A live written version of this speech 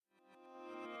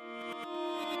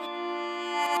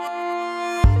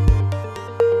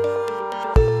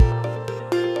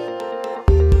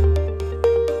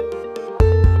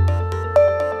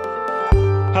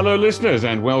Hello, listeners,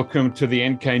 and welcome to the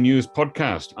NK News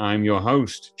podcast. I'm your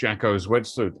host, Jacco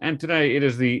Zwetsloot, and today it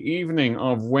is the evening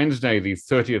of Wednesday, the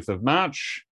 30th of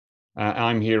March.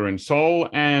 I'm here in Seoul,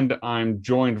 and I'm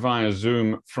joined via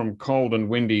Zoom from cold and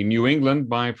windy New England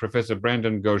by Professor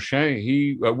Brandon Gaucher.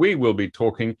 We will be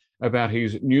talking about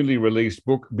his newly released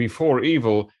book, Before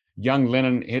Evil, Young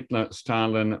Lenin, Hitler,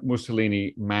 Stalin,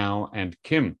 Mussolini, Mao, and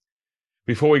Kim.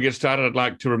 Before we get started, I'd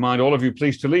like to remind all of you,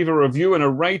 please, to leave a review and a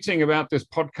rating about this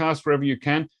podcast wherever you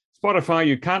can. Spotify,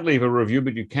 you can't leave a review,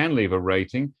 but you can leave a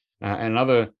rating. And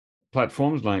other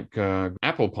platforms like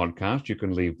Apple Podcast, you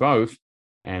can leave both.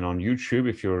 And on YouTube,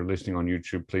 if you're listening on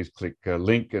YouTube, please click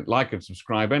link, like and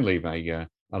subscribe, and leave a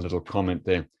little comment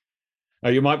there.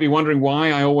 You might be wondering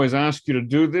why I always ask you to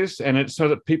do this, and it's so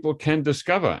that people can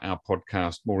discover our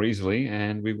podcast more easily,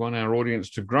 and we want our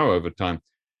audience to grow over time.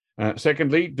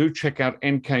 Secondly, do check out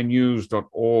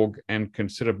nknews.org and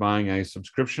consider buying a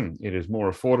subscription. It is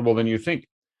more affordable than you think.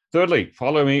 Thirdly,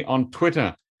 follow me on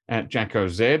Twitter at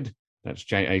JaccoZ. That's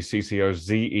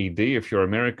JACCOZED if you're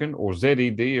American, or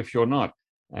ZED if you're not.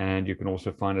 And you can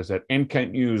also find us at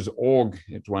nknews.org.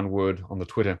 It's one word on the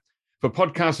Twitter. For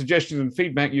podcast suggestions and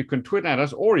feedback, you can tweet at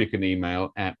us, or you can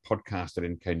email at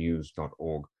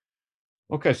podcast@nknews.org.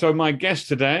 Okay, so my guest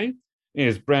today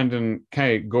is Brandon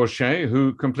K. Gaucher,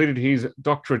 who completed his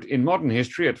doctorate in modern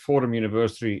history at Fordham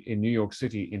University in New York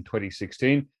City in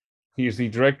 2016. He is the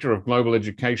director of global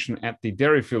education at the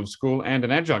Derryfield School and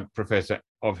an adjunct professor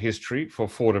of history for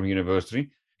Fordham University.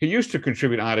 He used to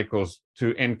contribute articles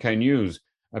to NK News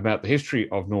about the history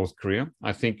of North Korea.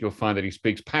 I think you'll find that he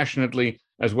speaks passionately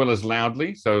as well as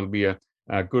loudly, so it'll be a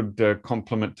good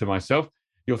compliment to myself.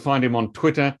 You'll find him on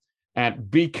Twitter at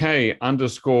BK_GAUTHIER.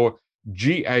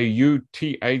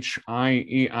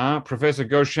 Professor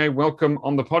Gaucher, welcome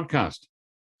on the podcast.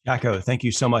 Jacco, thank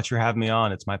you so much for having me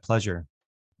on. It's my pleasure.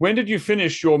 When did you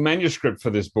finish your manuscript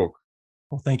for this book?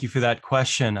 Well, thank you for that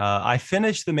question. I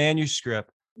finished the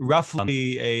manuscript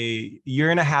roughly a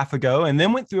year and a half ago, and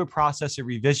then went through a process of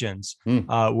revisions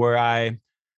where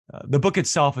the book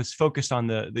itself is focused on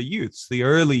the youths, the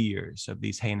early years of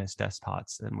these heinous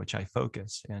despots in which I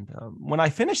focus. And when I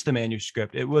finished the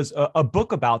manuscript, it was a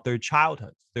book about their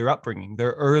childhood, their upbringing,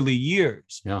 their early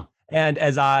years. Yeah. And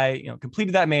as I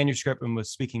completed that manuscript and was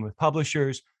speaking with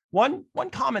publishers, one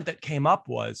comment that came up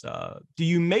was, do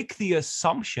you make the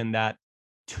assumption that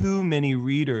too many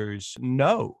readers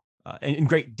know in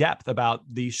great depth about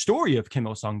the story of Kim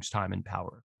Il-sung's time in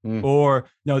power? Or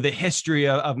the history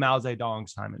of Mao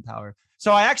Zedong's time in power?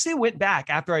 So I actually went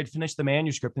back after I'd finished the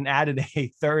manuscript and added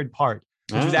a third part,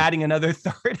 which was adding another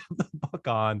third of the book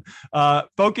on,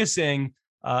 focusing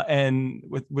and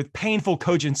with painful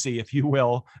cogency, if you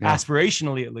will,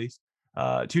 aspirationally at least,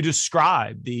 to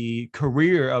describe the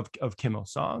career of Kim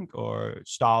Il-sung or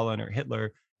Stalin or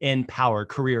Hitler in power,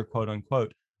 career, quote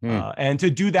unquote. And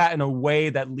to do that in a way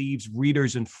that leaves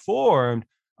readers informed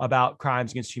about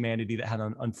crimes against humanity that had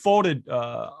unfolded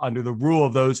under the rule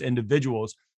of those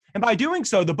individuals. And by doing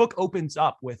so, the book opens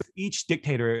up with each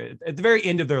dictator at the very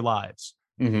end of their lives,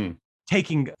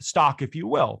 taking stock, if you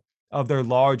will, of their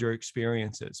larger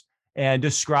experiences, and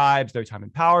describes their time in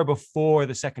power before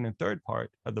the second and third part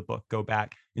of the book go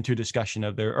back into a discussion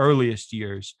of their earliest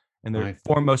years and their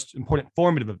most important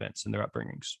formative events in their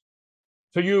upbringings.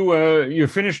 So you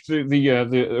finished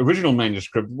the original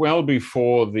manuscript well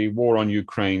before the war on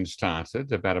Ukraine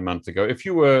started about a month ago. If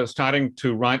you were starting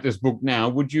to write this book now,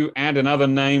 would you add another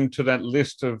name to that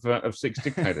list of 6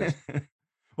 dictators?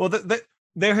 Well,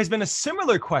 there has been a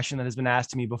similar question that has been asked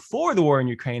to me before the war in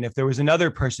Ukraine, if there was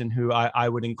another person who I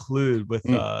would include with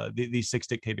these 6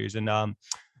 dictators. And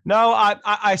no,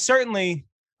 I certainly...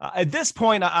 at this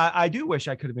point, I do wish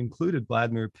I could have included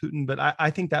Vladimir Putin, but I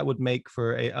think that would make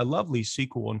for a lovely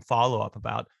sequel and follow-up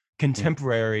about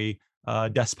contemporary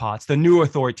despots, the new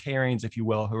authoritarians, if you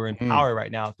will, who are in power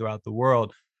right now throughout the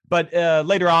world. But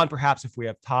later on, perhaps if we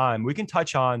have time, we can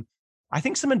touch on, I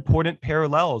think, some important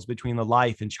parallels between the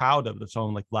life and childhood of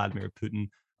someone like Vladimir Putin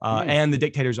and the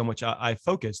dictators on which I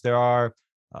focus. There are,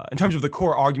 in terms of the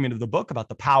core argument of the book about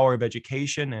the power of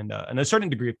education and a certain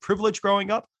degree of privilege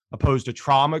growing up, opposed to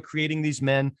trauma creating these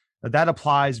men, that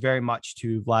applies very much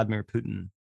to Vladimir Putin.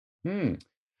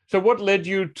 So what led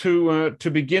you to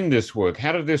begin this work?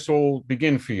 How did this all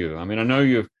begin for you? I mean, I know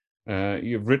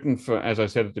you've written for, as I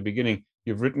said at the beginning,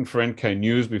 you've written for NK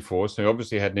News before, so you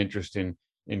obviously had an interest in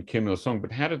Kim Il-sung,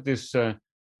 but how did this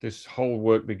whole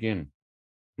work begin?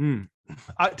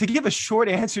 To give a short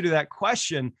answer to that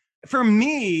question, for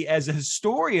me as a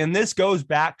historian, this goes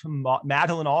back to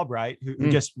Madeleine Albright, who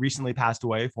just recently passed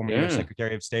away, former US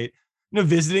Secretary of State,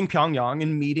 visiting Pyongyang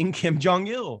and meeting Kim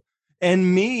Jong-il.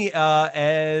 And me,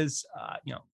 as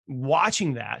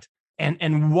watching that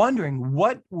and wondering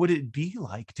what would it be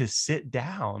like to sit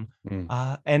down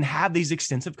and have these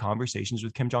extensive conversations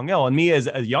with Kim Jong Il. And me as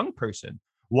a young person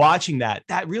watching that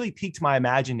really piqued my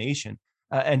imagination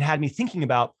and had me thinking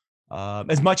about,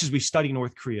 as much as we study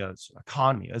North Korea's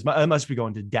economy, as much as we go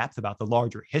into depth about the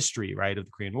larger history, right, of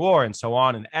the Korean War and so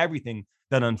on, and everything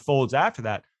that unfolds after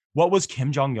that, what was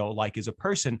Kim Jong-il like as a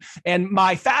person? And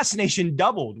my fascination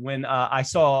doubled when I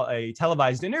saw a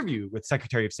televised interview with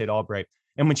Secretary of State Albright.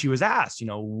 And when she was asked,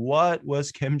 what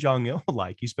was Kim Jong-il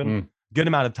like? You spent a good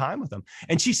amount of time with him.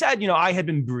 And she said, I had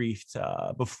been briefed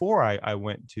before I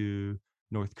went to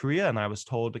North Korea, and I was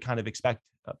told to kind of expect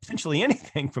potentially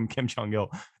anything from Kim Jong-il,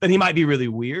 that he might be really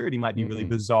weird, he might be really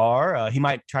bizarre, he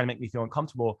might try to make me feel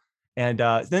uncomfortable. And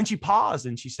then she paused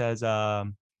and she says,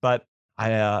 but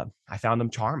I found him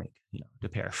charming, to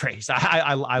paraphrase.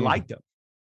 I liked him.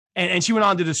 And she went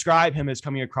on to describe him as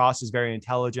coming across as very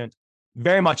intelligent,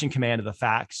 very much in command of the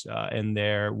facts in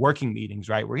their working meetings,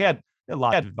 right? Where he had a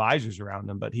lot of advisors around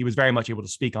him, but he was very much able to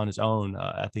speak on his own,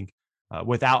 I think,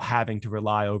 without having to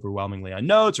rely overwhelmingly on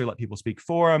notes or let people speak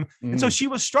for him. And so she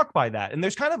was struck by that. And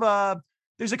there's kind of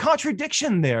there's a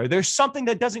contradiction there. There's something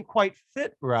that doesn't quite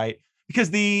fit right, because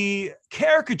the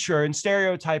caricature and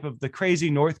stereotype of the crazy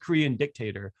North Korean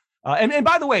dictator, and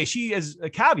by the way, she, as a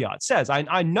caveat, says,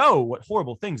 I know what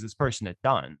horrible things this person had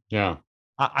done. Yeah.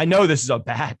 I know this is a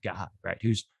bad guy, right,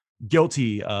 who's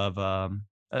guilty of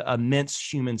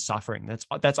immense human suffering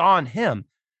that's on him.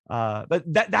 But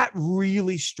that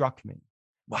really struck me.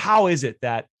 How is it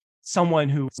that someone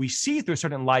who we see through a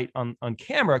certain light on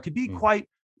camera could be quite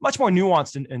much more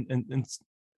nuanced and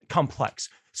complex?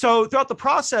 So throughout the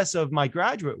process of my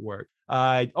graduate work,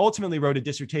 I ultimately wrote a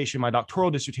dissertation, my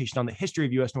doctoral dissertation, on the history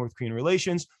of U.S.-North Korean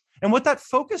relations. And what that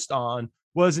focused on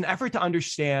was an effort to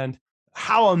understand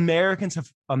how Americans have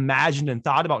imagined and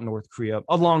thought about North Korea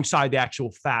alongside the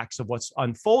actual facts of what's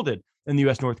unfolded in the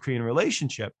U.S.-North Korean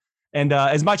relationship. And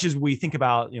as much as we think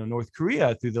about North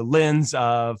Korea through the lens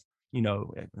of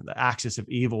the axis of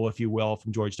evil, if you will,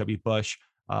 from George W. Bush,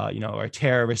 or a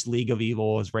terrorist league of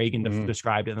evil, as Reagan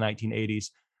described it in the 1980s,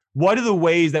 what are the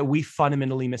ways that we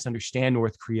fundamentally misunderstand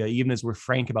North Korea, even as we're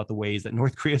frank about the ways that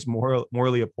North Korea is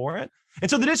morally abhorrent? And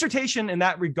so the dissertation in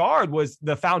that regard was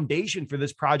the foundation for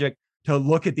this project, to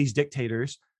look at these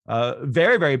dictators,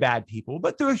 very, very bad people,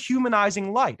 but through a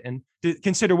humanizing light, and to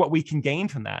consider what we can gain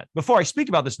from that. Before I speak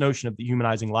about this notion of the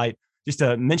humanizing light, just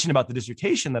to mention about the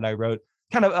dissertation that I wrote,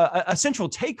 kind of a central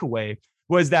takeaway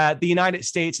was that the United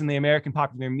States and the American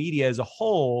popular media as a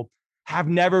whole have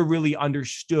never really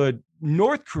understood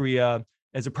North Korea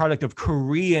as a product of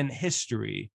Korean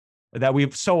history, that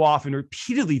we've so often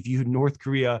repeatedly viewed North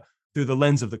Korea through the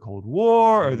lens of the Cold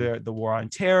War or the war on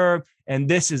terror. And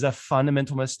this is a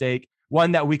fundamental mistake,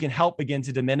 one that we can help begin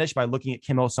to diminish by looking at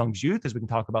Kim Il-sung's youth, as we can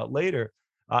talk about later.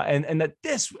 And that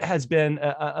this has been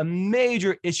a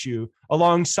major issue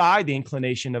alongside the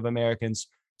inclination of Americans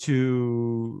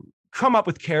to come up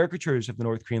with caricatures of the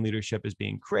North Korean leadership as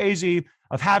being crazy,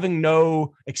 of having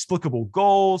no explicable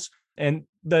goals. And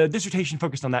the dissertation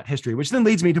focused on that history, which then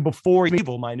leads me to Before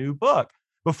Evil, my new book.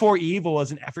 Before Evil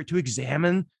is an effort to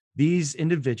examine these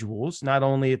individuals, not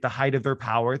only at the height of their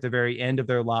power, at the very end of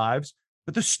their lives,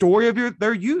 but the story of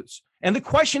their youths. And the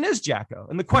question is, Jacko,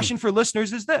 and the question for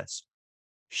listeners is this: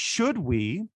 should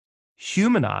we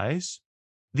humanize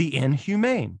the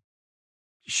inhumane?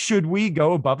 Should we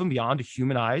go above and beyond to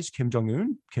humanize Kim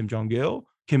Jong-un, Kim Jong-il,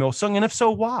 Kim Il-sung? And if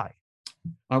so, why?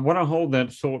 I want to hold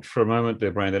that thought for a moment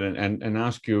there, Brandon, and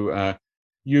ask you,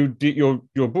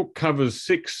 your book covers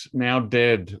 6 now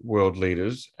dead world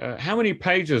leaders. How many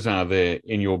pages are there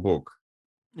in your book?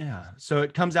 Yeah, so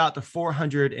it comes out to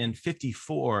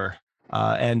 454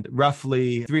 and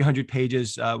roughly 300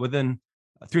 pages within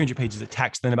 300 pages of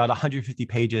text, then about 150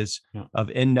 pages of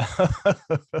endnotes.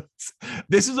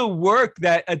 This is a work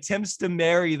that attempts to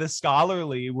marry the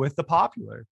scholarly with the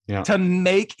popular, to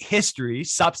make history,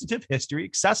 substantive history,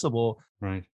 accessible,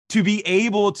 right, to be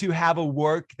able to have a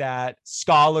work that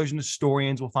scholars and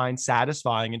historians will find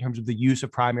satisfying in terms of the use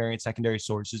of primary and secondary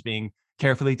sources being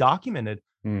carefully documented.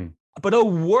 But a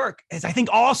work, as I think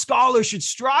all scholars should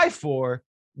strive for,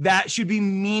 that should be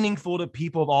meaningful to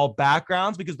people of all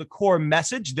backgrounds, because the core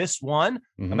message, this one,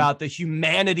 about the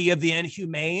humanity of the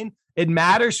inhumane, it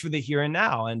matters for the here and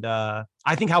now. And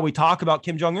I think how we talk about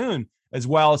Kim Jong-un, as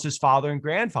well as his father and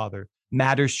grandfather,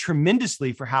 matters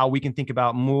tremendously for how we can think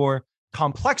about more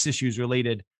complex issues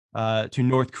related to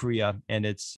North Korea and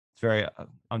its very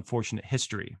unfortunate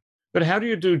history. But how do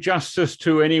you do justice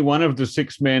to any one of the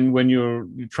 6 men when you're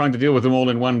trying to deal with them all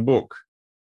in one book?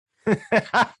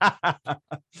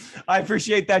 I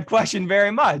appreciate that question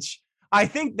very much. I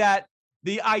think that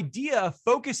the idea of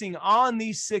focusing on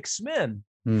these six men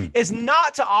is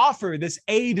not to offer this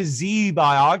A to Z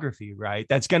biography, right?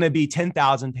 That's going to be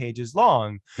 10,000 pages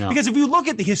long. Yeah. Because if you look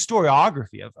at the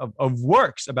historiography of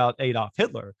works about Adolf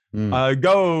Hitler,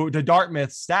 go to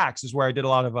Dartmouth Stacks is where I did a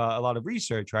lot of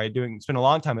research, right? Spent a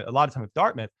lot of time at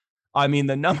Dartmouth. I mean,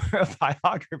 the number of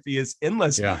biography is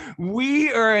endless. Yeah.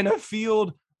 We are in a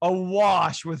field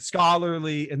awash with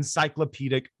scholarly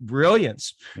encyclopedic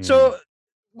brilliance. So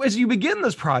as you begin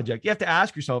this project, you have to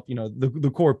ask yourself,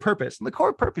 the core purpose. And the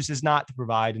core purpose is not to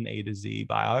provide an A to Z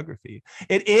biography.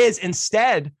 It is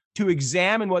instead to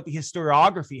examine what the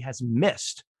historiography has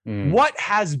missed. What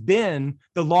has been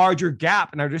the larger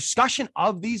gap in our discussion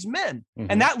of these men?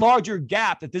 And that larger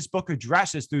gap that this book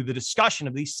addresses through the discussion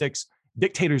of these six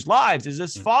dictators' lives is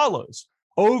as follows.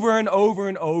 Over and over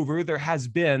and over, there has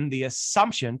been the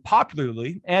assumption,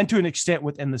 popularly and to an extent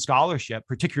within the scholarship,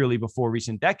 particularly before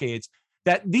recent decades,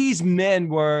 that these men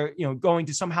were, going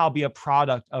to somehow be a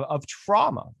product of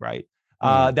trauma, right?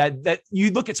 That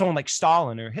you look at someone like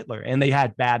Stalin or Hitler, and they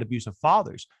had bad, abusive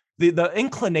fathers. The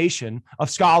inclination of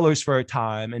scholars for a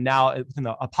time, and now within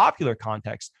a popular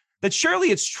context, that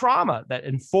surely it's trauma that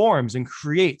informs and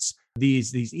creates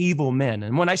these evil men.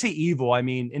 And when I say evil, I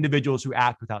mean individuals who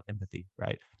act without empathy,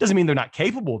 right? Doesn't mean they're not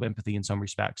capable of empathy in some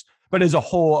respects, but as a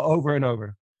whole, over and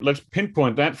over. Let's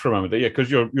pinpoint that for a moment. Yeah, because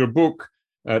your book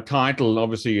title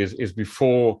obviously is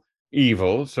Before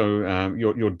Evil. So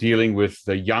you're dealing with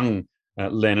the young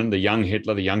Lenin, the young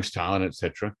Hitler, the young Stalin,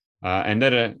 etc. And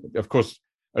that, of course,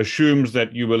 assumes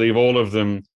that you believe all of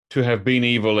them to have been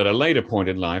evil at a later point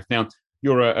in life. Now,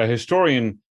 you're a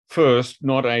historian first,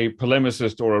 not a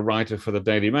polemicist or a writer for the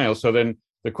Daily Mail. So then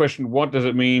the question, what does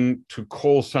it mean to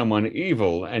call someone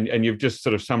evil? And you've just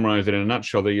sort of summarized it in a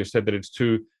nutshell there. You said that it's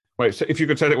to, so if you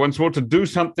could say that once more, to do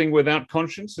something without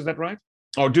conscience, is that right?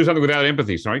 Or do something without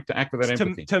empathy, sorry, to act without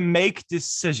empathy. To make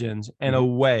decisions in a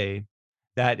way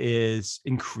that is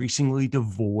increasingly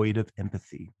devoid of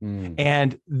empathy.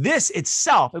 And this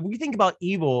itself, if we think about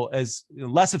evil as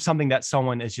less of something that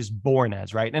someone is just born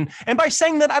as, right? And by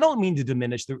saying that, I don't mean to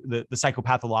diminish the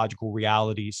psychopathological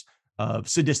realities of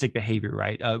sadistic behavior,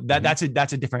 right? That's a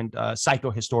different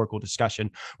psychohistorical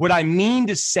discussion. What I mean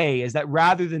to say is that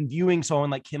rather than viewing someone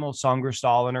like Kim Il-sung or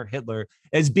Stalin or Hitler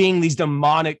as being these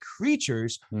demonic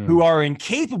creatures who are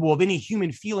incapable of any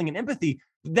human feeling and empathy,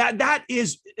 that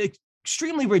is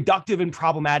extremely reductive and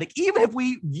problematic, even if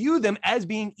we view them as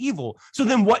being evil. So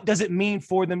then what does it mean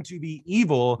for them to be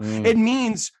evil? It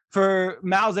means for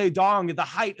Mao Zedong at the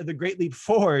height of the Great Leap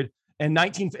Forward in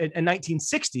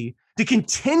 1960 to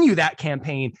continue that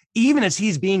campaign, even as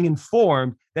he's being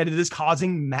informed that it is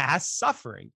causing mass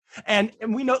suffering. And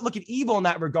we look at evil in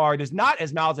that regard as not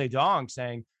as Mao Zedong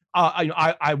saying,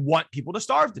 I want people to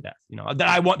starve to death, that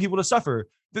I want people to suffer.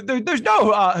 There's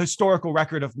no historical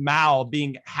record of Mao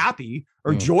being happy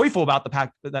or joyful about the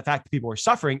fact that people are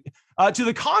suffering. To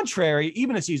the contrary,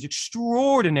 even as he's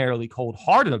extraordinarily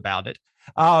cold-hearted about it,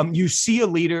 you see a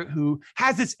leader who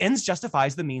has its ends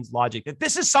justifies the means logic, that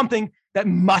this is something that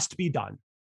must be done.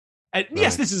 And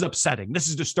yes, this is upsetting. This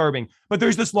is disturbing, but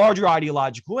there's this larger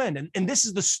ideological end. And this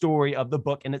is the story of the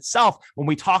book in itself. When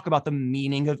we talk about the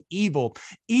meaning of evil,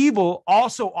 evil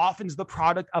also often is the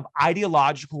product of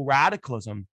ideological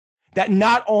radicalism that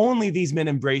not only these men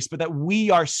embrace, but that we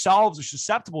ourselves are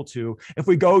susceptible to if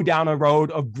we go down a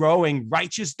road of growing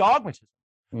righteous dogmatism.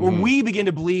 When we begin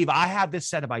to believe I have this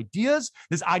set of ideas,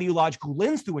 this ideological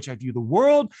lens through which I view the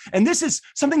world, and this is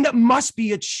something that must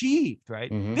be achieved, right?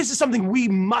 This is something we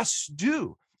must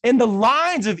do. And the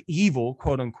lines of evil,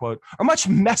 quote unquote, are much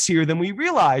messier than we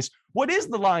realize. What is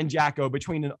the line, Jacko,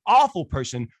 between an awful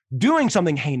person doing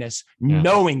something heinous,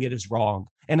 knowing it is wrong,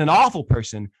 and an awful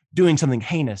person doing something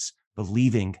heinous,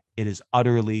 believing it is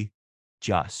utterly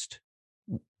just?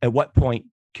 At what point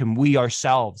can we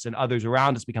ourselves and others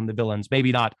around us become the villains?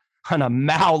 Maybe not on a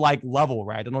Mao-like level,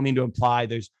 right? I don't mean to imply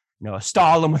there's a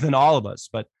Stalin within all of us,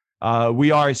 but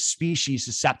we are a species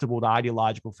susceptible to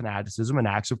ideological fanaticism and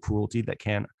acts of cruelty that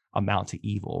can amount to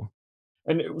evil.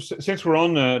 And since we're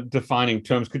on defining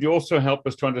terms, could you also help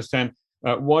us to understand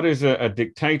what is a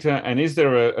dictator, and is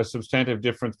there a substantive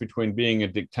difference between being a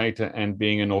dictator and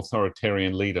being an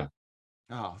authoritarian leader?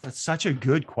 Oh, that's such a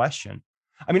good question.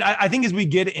 I mean, I think as we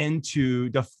get into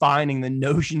defining the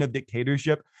notion of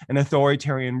dictatorship and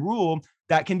authoritarian rule,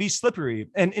 that can be slippery.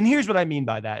 And here's what I mean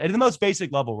by that. At the most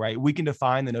basic level, right, we can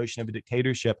define the notion of a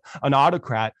dictatorship, an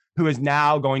autocrat, who is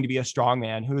now going to be a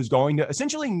strongman, who is going to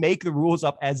essentially make the rules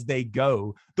up as they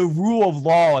go. The rule of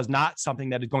law is not something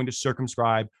that is going to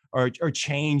circumscribe or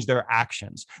change their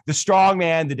actions. The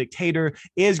strongman, the dictator,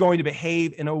 is going to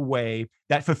behave in a way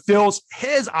that fulfills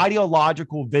his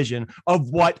ideological vision of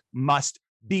what must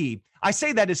be. I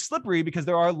say that is slippery because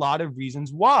there are a lot of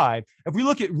reasons why. If we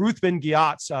look at Ruth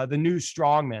Ben-Ghiat's The New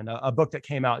Strongman, a book that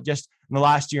came out just in the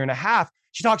last year and a half,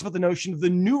 she talks about the notion of the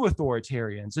new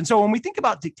authoritarians. And so when we think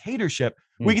about dictatorship,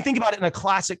 we can think about it in a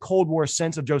classic Cold War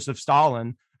sense of Joseph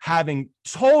Stalin having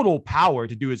total power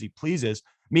to do as he pleases,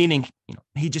 meaning,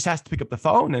 he just has to pick up the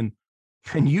phone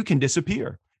and you can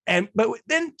disappear. But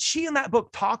then she in that book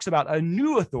talks about a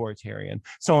new authoritarian,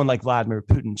 someone like Vladimir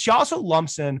Putin. She also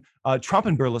lumps in Trump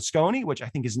and Berlusconi, which I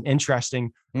think is an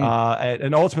interesting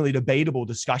and ultimately debatable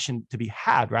discussion to be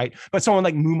had, right? But someone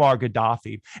like Muammar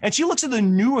Gaddafi. And she looks at the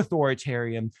new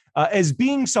authoritarian as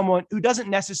being someone who doesn't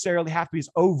necessarily have to be as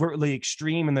overtly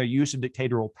extreme in their use of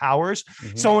dictatorial powers,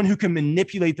 someone who can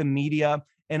manipulate the media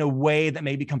in a way that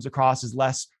maybe comes across as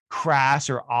less crass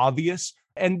or obvious.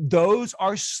 And those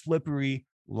are slippery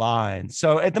lines.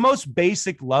 So at the most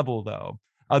basic level, though,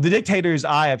 the dictators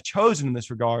I have chosen in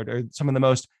this regard are some of the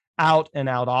most out and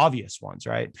out obvious ones,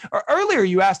 right? Earlier,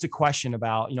 you asked a question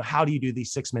about, how do you do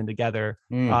these six men together?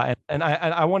 And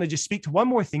I want to just speak to one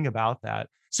more thing about that.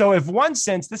 So if one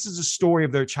sense, this is a story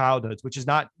of their childhoods, which is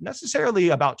not necessarily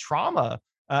about trauma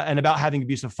and about having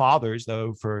abusive fathers,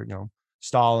 though for,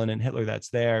 Stalin and Hitler, that's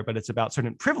there, but it's about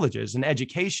certain privileges and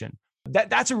education.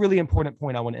 That's a really important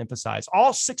point I want to emphasize.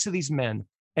 All six of these men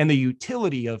and the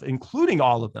utility of including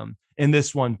all of them in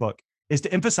this one book is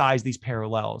to emphasize these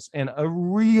parallels. And a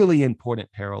really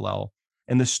important parallel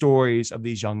in the stories of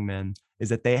these young men is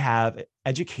that they have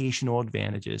educational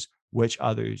advantages which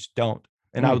others don't.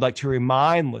 And I would like to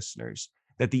remind listeners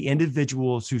that the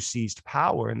individuals who seized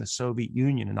power in the Soviet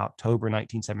Union in October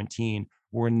 1917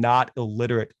 were not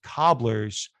illiterate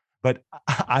cobblers, but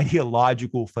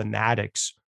ideological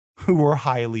fanatics who were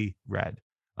highly read.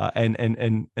 And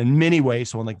in many ways,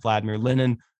 someone like Vladimir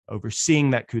Lenin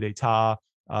overseeing that coup d'etat,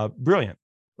 brilliant.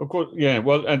 Of course, yeah.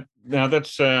 Well, now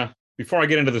that's, before I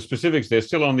get into the specifics, they're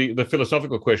still on the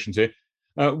philosophical questions here.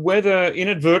 Whether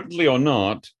inadvertently or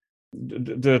not,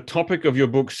 the topic of your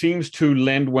book seems to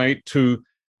lend weight to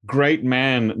great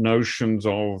man notions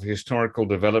of historical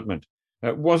development.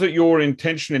 Was it your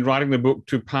intention in writing the book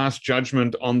to pass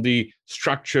judgment on the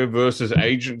structure versus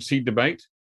agency debate?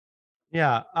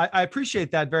 Yeah, I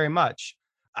appreciate that very much.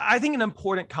 I think an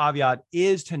important caveat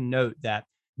is to note that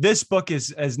this book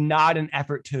is not an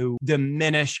effort to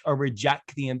diminish or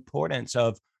reject the importance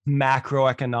of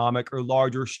macroeconomic or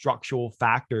larger structural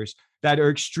factors that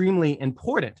are extremely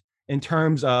important in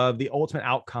terms of the ultimate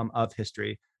outcome of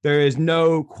history. There is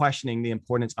no questioning the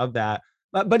importance of that.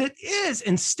 But it is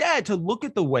instead to look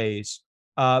at the ways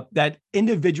that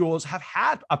individuals have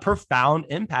had a profound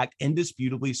impact,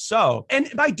 indisputably so.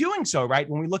 And by doing so, right,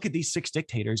 when we look at these six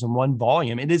dictators in one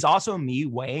volume, it is also me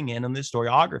weighing in on the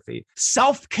historiography.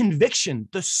 Self-conviction,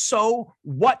 the so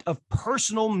what of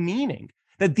personal meaning,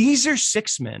 that these are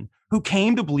six men who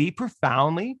came to believe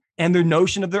profoundly and their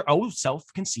notion of their own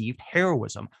self-conceived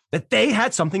heroism, that they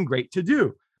had something great to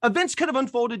do. Events could have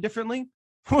unfolded differently.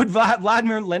 Would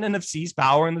Vladimir Lenin have seized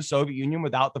power in the Soviet Union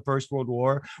without the First World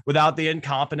War, without the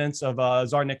incompetence of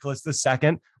Tsar Nicholas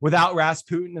II, without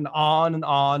Rasputin, and on and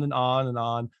on and on and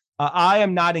on? I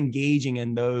am not engaging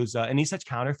in those any such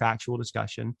counterfactual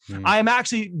discussion. I am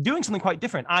actually doing something quite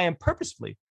different. I am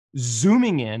purposefully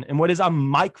zooming in what is a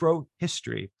micro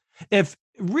history. If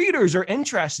readers are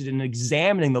interested in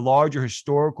examining the larger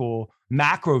historical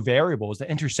macro variables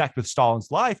that intersect with Stalin's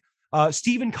life,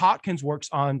 Stephen Kotkin's works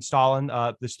on Stalin,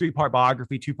 this 3-part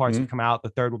biography, 2 parts have come out, the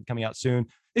third will be coming out soon,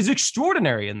 is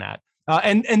extraordinary in that.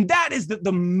 And that is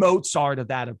the Mozart of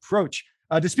that approach.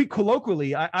 To speak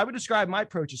colloquially, I would describe my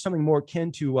approach as something more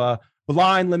akin to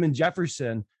blind Lemon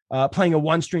Jefferson playing a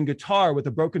one-string guitar with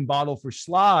a broken bottle for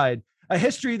slide, a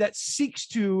history that seeks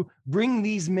to bring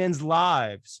these men's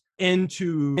lives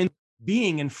into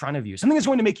being in front of you, something that's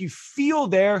going to make you feel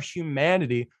their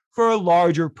humanity for a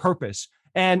larger purpose.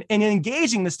 And in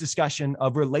engaging this discussion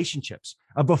of relationships,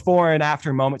 of before and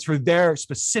after moments for their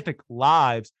specific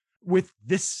lives with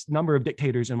this number of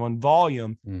dictators in one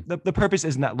volume, the purpose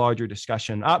isn't that larger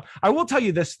discussion. I will tell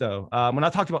you this, though. When I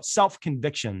talked about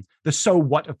self-conviction, the so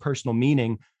what of personal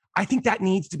meaning, I think that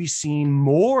needs to be seen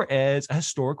more as a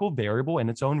historical variable in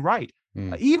its own right.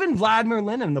 Even Vladimir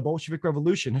Lenin and the Bolshevik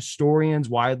Revolution, historians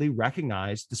widely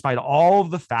recognize, despite all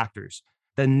of the factors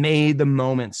that made the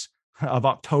moments of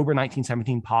October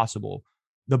 1917 possible,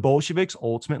 the Bolsheviks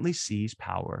ultimately seized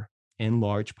power in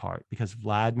large part because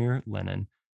Vladimir Lenin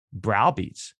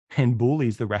browbeats and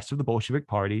bullies the rest of the Bolshevik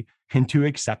Party into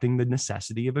accepting the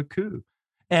necessity of a coup.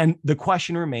 And the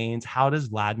question remains, how does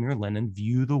Vladimir Lenin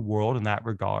view the world in that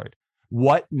regard?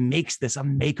 What makes this a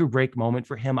make or break moment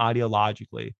for him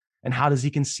ideologically? And how does he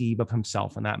conceive of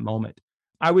himself in that moment?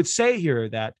 I would say here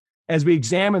that as we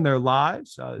examine their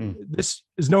lives, this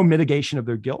is no mitigation of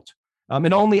their guilt.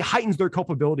 It only heightens their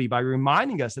culpability by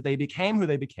reminding us that they became who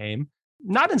they became,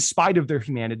 not in spite of their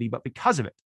humanity, but because of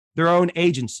it, their own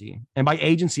agency. And by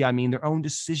agency, I mean their own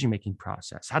decision-making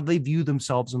process. How do they view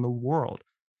themselves in the world?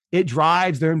 It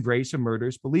drives their embrace of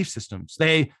murderous belief systems.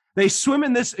 They swim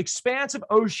in this expansive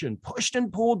ocean, pushed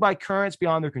and pulled by currents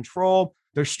beyond their control.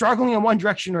 They're struggling in one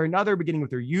direction or another, beginning with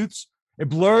their youths. It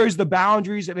blurs the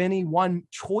boundaries of any one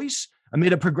choice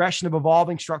amid a progression of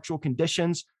evolving structural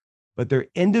conditions, but their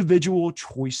individual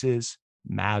choices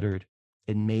mattered.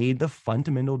 It made the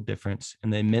fundamental difference in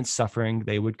the immense suffering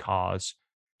they would cause.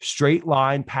 Straight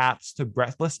line paths to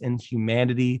breathless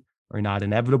inhumanity are not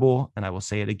inevitable. And I will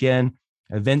say it again,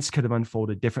 events could have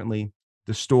unfolded differently.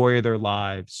 The story of their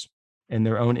lives and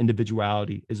their own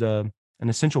individuality is an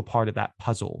essential part of that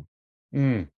puzzle.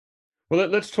 Well,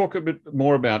 let's talk a bit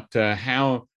more about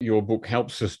how your book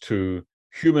helps us to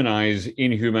humanize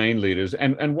inhumane leaders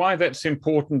and why that's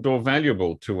important or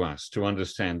valuable to us to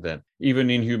understand that even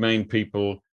inhumane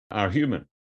people are human.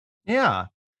 Yeah.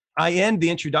 I end the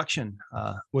introduction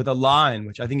with a line,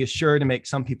 which I think is sure to make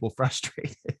some people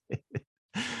frustrated.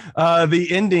 The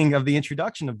ending of the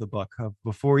introduction of the book of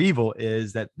Before Evil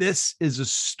is that this is a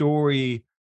story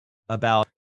about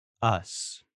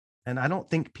us. And I don't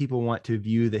think people want to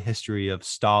view the history of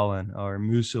Stalin or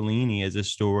Mussolini as a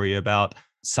story about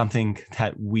something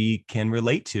that we can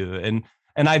relate to. And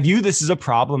I view this as a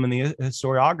problem in the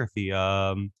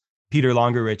historiography. Peter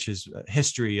Longerich's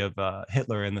history of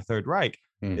Hitler and the Third Reich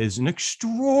is an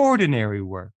extraordinary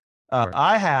work.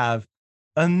 I have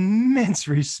immense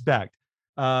respect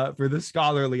for the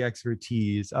scholarly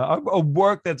expertise, a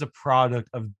work that's a product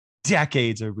of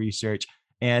decades of research.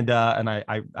 And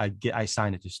I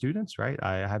sign it to students, right?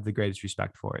 I have the greatest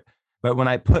respect for it. But when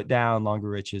I put down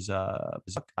Longerich's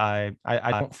book, I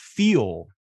don't feel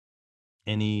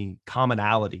any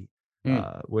commonality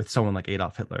with someone like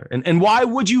Adolf Hitler. And why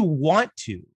would you want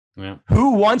to? Yeah.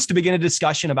 Who wants to begin a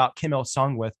discussion about Kim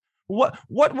Il-sung with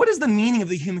what is the meaning of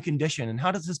the human condition and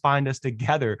how does this bind us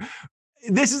together?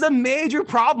 This is a major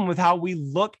problem with how we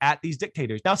look at these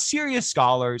dictators. Now, serious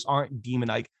scholars aren't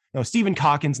demonizing. Stephen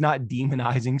Calkin's not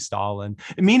demonizing Stalin,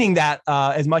 meaning that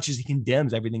as much as he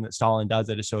condemns everything that Stalin does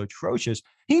that is so atrocious,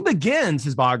 he begins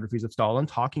his biographies of Stalin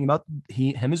talking about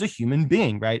him as a human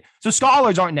being, right? So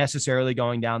scholars aren't necessarily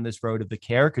going down this road of the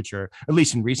caricature, at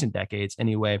least in recent decades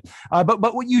anyway. But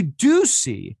what you do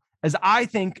see is, I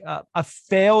think, a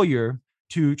failure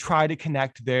to try to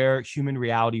connect their human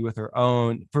reality with their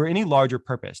own for any larger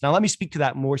purpose. Now, let me speak to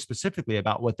that more specifically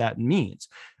about what that means,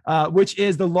 which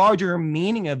is the larger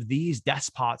meaning of these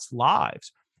despots'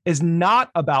 lives is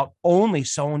not about only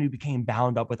someone who became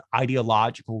bound up with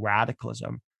ideological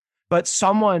radicalism, but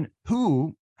someone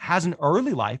who has an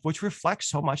early life which reflects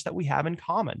so much that we have in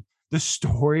common. The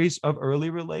stories of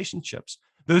early relationships,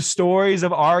 the stories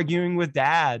of arguing with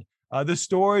dad, the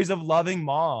stories of loving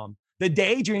mom, the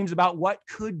daydreams about what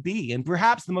could be. And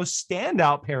perhaps the most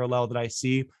standout parallel that I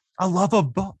see, a love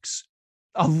of books,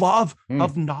 a love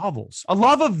of novels, a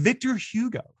love of Victor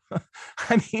Hugo.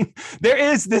 I mean, there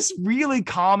is this really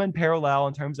common parallel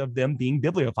in terms of them being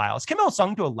bibliophiles. Kim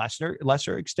Il-sung to a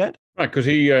lesser extent. Right, because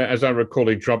he, as I recall,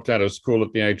 he dropped out of school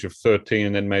at the age of 13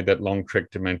 and then made that long trek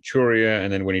to Manchuria.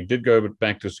 And then when he did go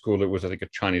back to school, it was, I think, a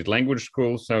Chinese language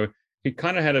school. So he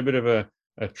kind of had a bit of a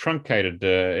truncated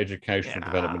educational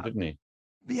development, didn't he?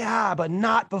 Yeah, but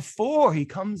not before he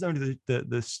comes under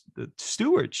the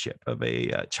stewardship of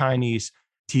a Chinese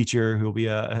teacher who will be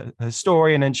a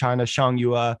historian in China, Shang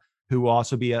Yue, who will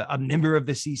also be a member of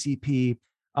the CCP.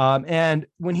 And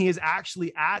when he is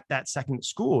actually at that second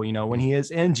school, when he is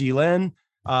in Jilin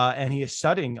and he is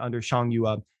studying under Shang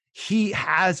Yue, he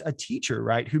has a teacher,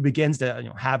 right, who begins to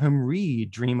have him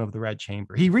read Dream of the Red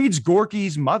Chamber. He reads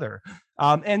Gorky's Mother.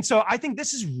 And so I think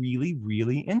this is really,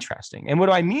 really interesting. And what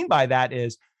I mean by that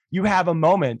is you have a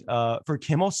moment for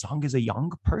Kim Il-sung as a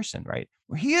young person, right,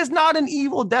 where he is not an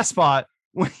evil despot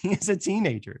when he is a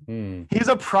teenager. He's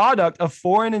a product of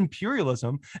foreign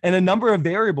imperialism and a number of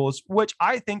variables, which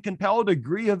I think compel a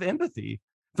degree of empathy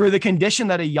for the condition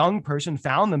that a young person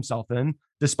found themselves in,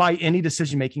 despite any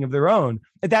decision-making of their own.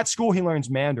 At that school, he learns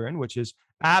Mandarin, which is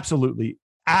absolutely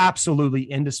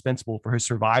indispensable for his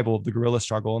survival of the guerrilla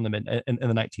struggle in the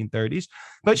 1930s.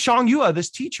 But Shang Yue, this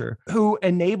teacher, who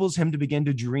enables him to begin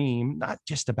to dream, not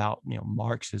just about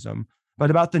Marxism, but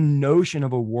about the notion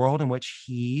of a world in which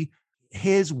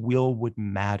his will would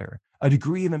matter, a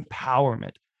degree of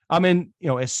empowerment. I mean,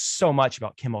 it's so much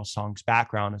about Kim Il-sung's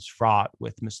background is fraught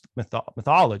with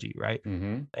mythology, right?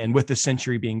 Mm-hmm. And with the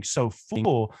century being so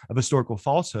full of historical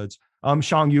falsehoods,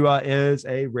 Shang Yue is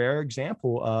a rare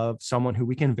example of someone who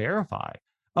we can verify.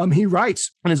 He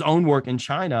writes in his own work in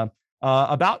China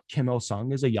about Kim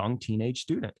Il-sung as a young teenage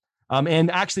student, and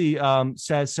actually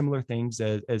says similar things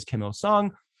as Kim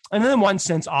Il-sung. And then in one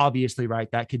sense, obviously,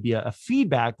 right, that could be a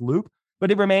feedback loop,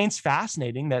 but it remains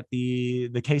fascinating that the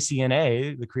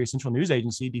KCNA, the Korea Central News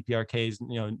Agency, DPRK's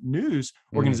news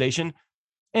organization,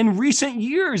 in recent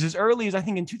years, as early as I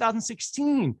think in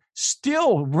 2016,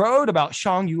 still wrote about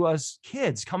Shang Yue's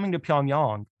kids coming to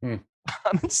Pyongyang.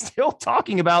 I'm still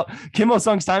talking about Kim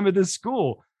Il-sung's time at this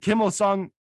school. Kim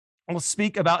Il-sung will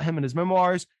speak about him in his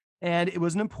memoirs, and it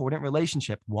was an important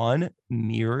relationship, one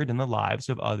mirrored in the lives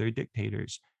of other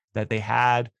dictators, that they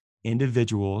had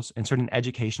individuals and certain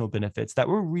educational benefits that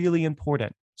were really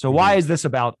important. So why is this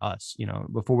about us?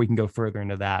 Before we can go further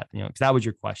into that, because that was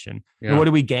your question. Yeah. What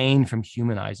do we gain from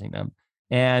humanizing them?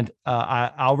 And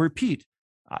I'll repeat,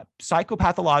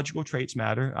 psychopathological traits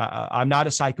matter. I'm not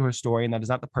a psychohistorian. That is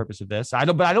not the purpose of this.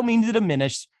 But I don't mean to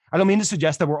diminish. I don't mean to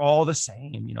suggest that we're all the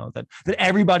same, that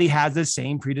everybody has the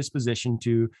same predisposition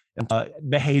to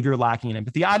behavior lacking in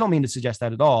empathy. I don't mean to suggest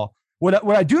that at all.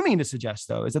 What I do mean to suggest,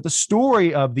 though, is that the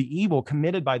story of the evil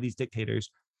committed by these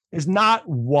dictators is not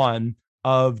one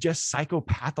of just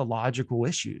psychopathological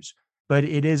issues, but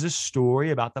it is a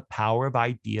story about the power of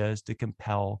ideas to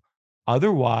compel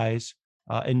otherwise,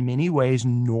 in many ways,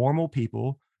 normal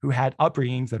people who had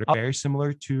upbringings that are very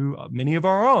similar to many of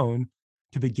our own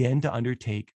to begin to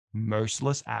undertake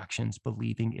merciless actions,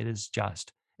 believing it is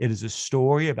just. It is a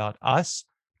story about us,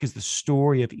 because the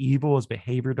story of evil as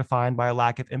behavior defined by a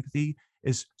lack of empathy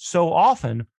is so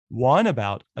often one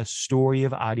about a story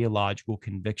of ideological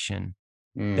conviction.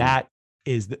 That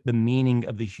is the meaning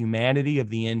of the humanity of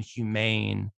the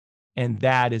inhumane. And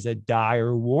that is a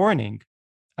dire warning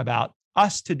about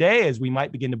us today, as we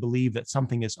might begin to believe that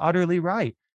something is utterly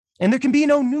right. And there can be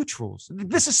no neutrals.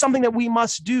 This is something that we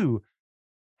must do.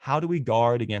 How do we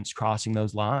guard against crossing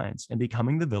those lines and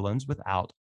becoming the villains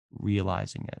without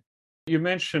realizing it? You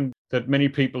mentioned that many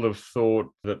people have thought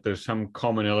that there's some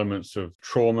common elements of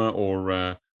trauma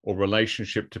or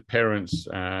relationship to parents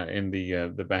in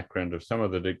the background of some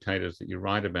of the dictators that you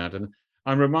write about, and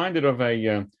I'm reminded of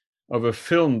a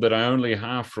film that I only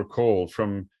half recall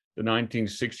from the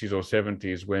 1960s or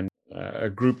 70s when a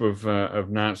group of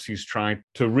Nazis tried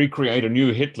to recreate a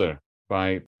new Hitler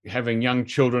by having young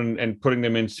children and putting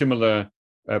them in similar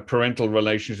parental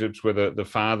relationships where the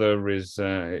father is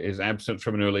absent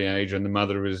from an early age and the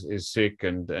mother is sick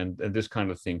and this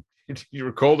kind of thing. Do you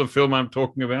recall the film I'm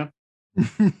talking about?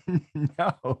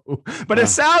 No, but it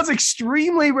sounds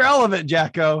extremely relevant,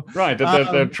 Jacko. Right,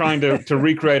 they're trying to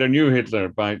recreate a new Hitler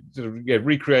by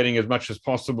recreating as much as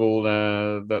possible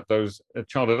those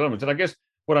childhood elements. And I guess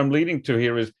what I'm leading to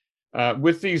here is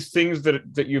with these things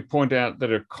that you point out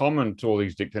that are common to all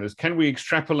these dictators, can we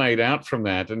extrapolate out from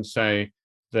that and say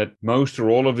that most or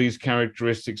all of these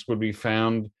characteristics would be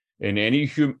found in any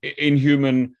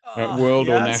inhuman world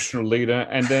or national leader?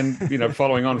 And then,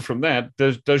 following on from that,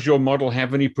 does your model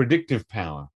have any predictive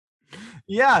power?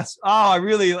 Yes. Oh, I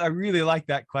really like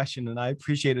that question, and I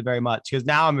appreciate it very much, because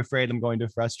now I'm afraid I'm going to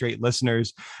frustrate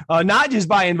listeners, not just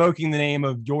by invoking the name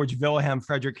of George Wilhelm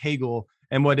Friedrich Hegel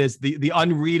and what is the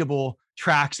unreadable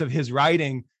tracts of his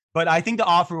writing, but I think to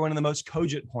offer one of the most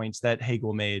cogent points that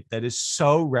Hegel made that is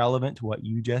so relevant to what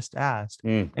you just asked.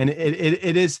 And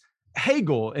it is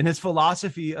Hegel in his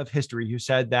philosophy of history, who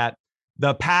said that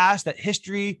that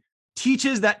history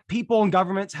teaches that people and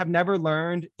governments have never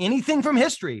learned anything from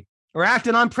history or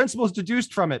acted on principles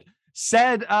deduced from it.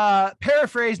 Said,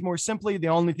 paraphrased more simply, the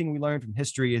only thing we learn from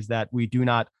history is that we do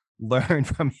not learn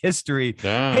from history.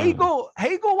 Hegel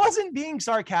wasn't being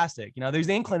sarcastic. There's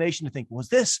the inclination to think, was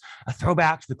this a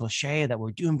throwback to the cliche that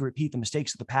we're doomed to repeat the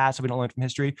mistakes of the past so we don't learn from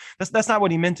history? That's not what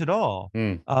he meant at all.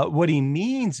 What he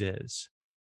means is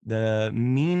the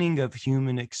meaning of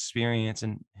human experience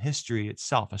and history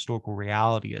itself, historical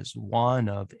reality, is one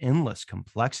of endless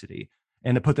complexity.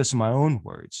 And to put this in my own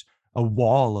words, a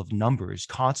wall of numbers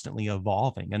constantly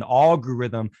evolving, an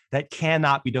algorithm that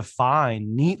cannot be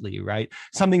defined neatly, right?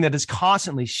 Something that is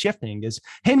constantly shifting. As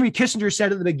Henry Kissinger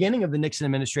said at the beginning of the Nixon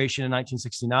administration in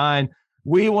 1969,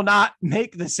 we will not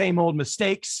make the same old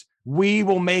mistakes. we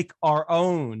will make our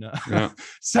own. Yeah.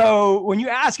 So when you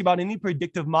ask about any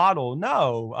predictive model,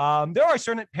 no, there are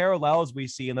certain parallels we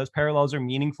see, and those parallels are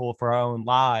meaningful for our own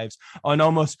lives, on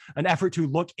almost an effort to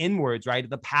look inwards, right, at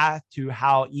the path to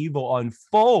how evil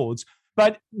unfolds.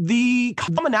 But the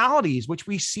commonalities which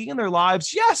we see in their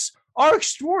lives, yes, are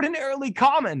extraordinarily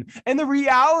common. And the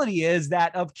reality is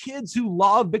that of kids who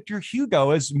love Victor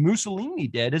Hugo, as Mussolini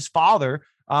did, his father,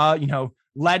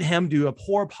 led him to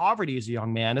abhor poverty as a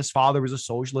young man. His father was a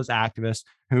socialist activist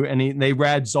they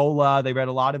read Zola, they read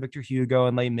a lot of Victor Hugo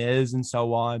and Les Mis and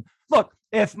so on. Look,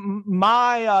 if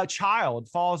my child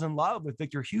falls in love with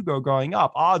Victor Hugo growing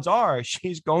up, odds are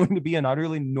she's going to be an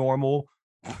utterly normal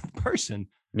person.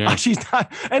 Yeah. She's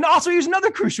not. And also, here's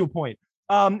another crucial point.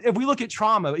 If we look at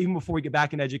trauma, even before we get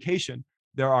back in education,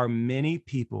 there are many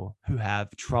people who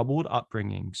have troubled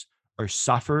upbringings or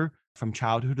suffer from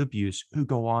childhood abuse who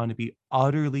go on to be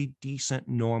utterly decent,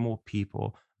 normal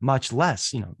people, much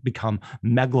less, become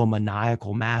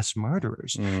megalomaniacal mass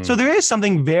murderers. So there is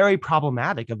something very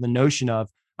problematic of the notion of,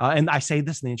 and I say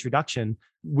this in the introduction,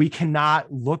 we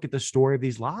cannot look at the story of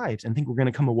these lives and think we're going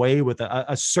to come away with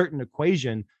a certain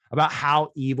equation about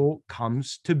how evil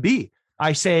comes to be.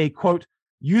 I say, quote,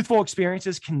 youthful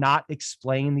experiences cannot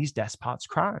explain these despots'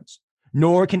 crimes,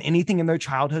 nor can anything in their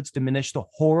childhoods diminish the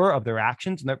horror of their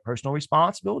actions and their personal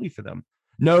responsibility for them.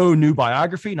 No new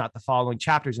biography, not the following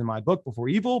chapters in my book, Before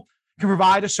Evil, can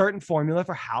provide a certain formula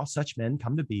for how such men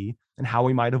come to be and how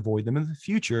we might avoid them in the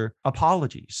future.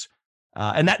 Apologies.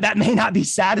 And that may not be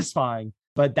satisfying,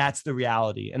 but that's the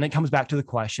reality. And it comes back to the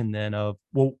question then of,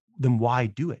 well, then why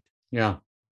do it? Yeah.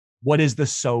 What is the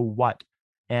so what?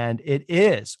 And it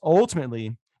is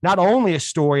ultimately not only a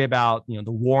story about, the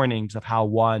warnings of how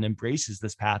one embraces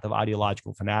this path of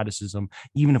ideological fanaticism,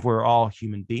 even if we're all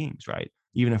human beings, right?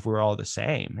 Even if we're all the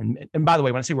same. And by the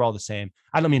way, when I say we're all the same,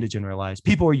 I don't mean to generalize.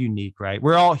 People are unique, right?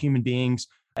 We're all human beings.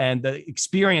 And the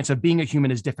experience of being a human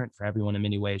is different for everyone in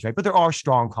many ways, right? But there are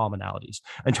strong commonalities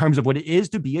in terms of what it is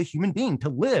to be a human being, to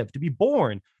live, to be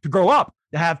born, to grow up,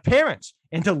 to have parents,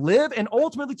 and to live, and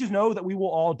ultimately to know that we will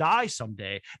all die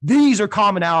someday. These are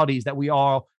commonalities that we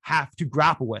all have to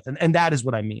grapple with. And that is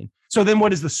what I mean. So then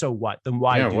what is the so what? Then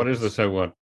why? Yeah, what is the so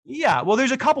what? Yeah, well,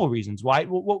 there's a couple of reasons why.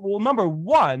 Well, number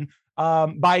one,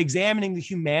 by examining the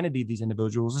humanity of these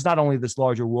individuals, is not only this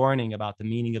larger warning about the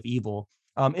meaning of evil,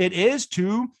 it is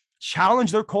to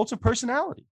challenge their cults of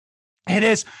personality. It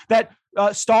is that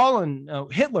Stalin,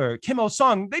 Hitler, Kim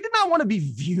Il-sung, they did not want to be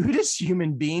viewed as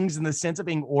human beings in the sense of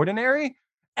being ordinary.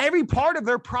 Every part of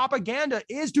their propaganda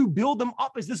is to build them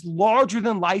up as this larger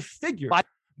than life figure.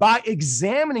 By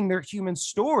examining their human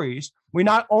stories, we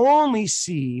not only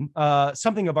see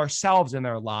something of ourselves in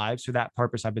their lives for that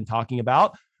purpose I've been talking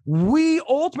about, we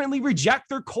ultimately reject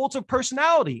their cult of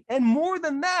personality. And more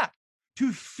than that,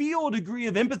 to feel a degree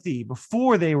of empathy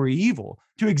before they were evil,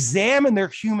 to examine their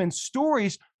human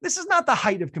stories. This is not the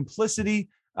height of complicity.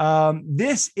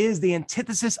 This is the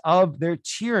antithesis of their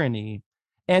tyranny.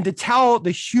 And to tell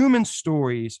the human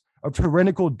stories of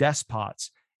tyrannical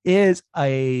despots is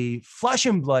a flesh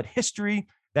and blood history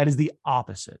that is the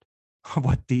opposite of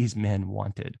what these men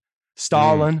wanted.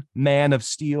 Stalin, man of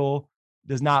steel,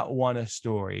 does not want a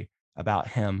story about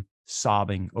him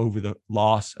sobbing over the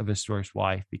loss of his first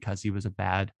wife because he was a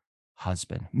bad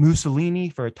husband. Mussolini,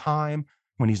 for a time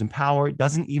when he's in power,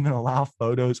 doesn't even allow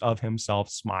photos of himself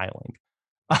smiling.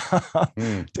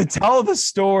 To tell the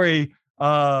story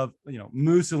of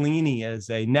Mussolini as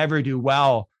a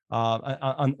never-do-well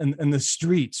in the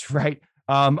streets, right?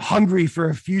 Hungry for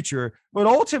a future, but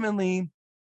ultimately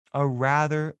a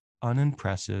rather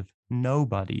unimpressive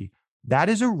nobody. That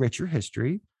is a richer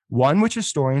history, one which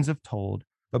historians have told.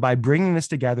 But by bringing this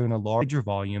together in a larger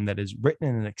volume that is written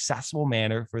in an accessible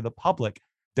manner for the public,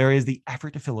 there is the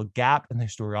effort to fill a gap in the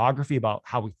historiography about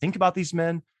how we think about these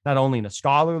men, not only in a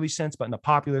scholarly sense, but in a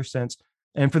popular sense.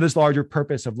 And for this larger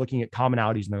purpose of looking at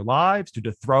commonalities in their lives, to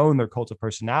dethrone their cult of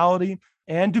personality,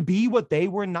 and to be what they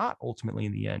were not ultimately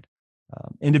in the end.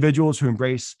 Individuals who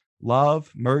embrace love,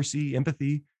 mercy,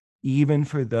 empathy, even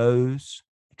for those,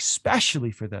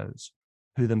 especially for those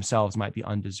who themselves might be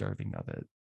undeserving of it.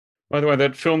 By the way,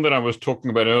 that film that I was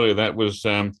talking about earlier, that was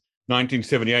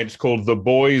 1978. It's called The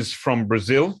Boys from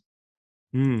Brazil,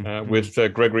 with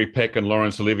Gregory Peck and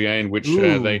Laurence Olivier, in which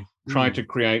they try to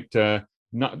create,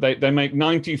 they make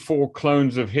 94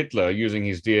 clones of Hitler using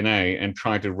his DNA and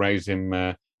try to raise him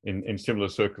in similar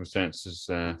circumstances.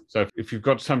 So if you've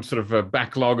got some sort of a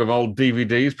backlog of old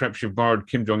DVDs, perhaps you've borrowed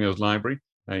Kim Jong-il's library,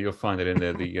 you'll find it in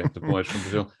there, the Boys from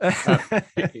Brazil.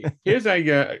 Here's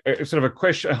a sort of a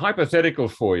question, a hypothetical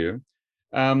for you.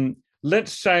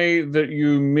 Let's say that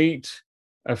you meet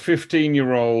a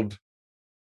 15-year-old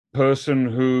person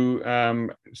who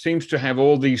seems to have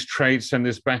all these traits and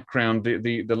this background,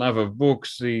 the love of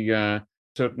books, the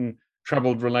certain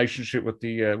troubled relationship with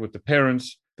the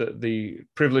parents, the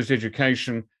privileged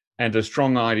education, and a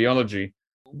strong ideology.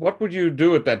 What would you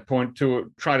do at that point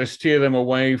to try to steer them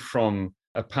away from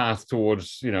a path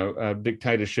towards,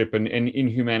 dictatorship and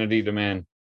inhumanity to man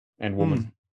and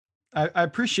woman? I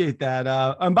appreciate that.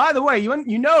 And by the way,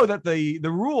 you know that the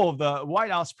rule of the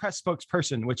White House press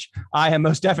spokesperson, which I am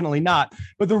most definitely not,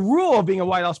 but the rule of being a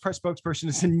White House press spokesperson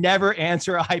is to never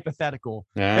answer a hypothetical.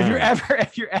 If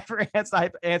you're ever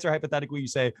answer hypothetical, you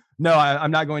say no,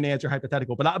 I'm not going to answer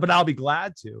hypothetical, but I'll be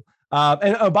glad to.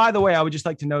 And by the way, I would just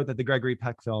like to note that the Gregory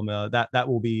Peck film that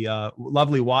will be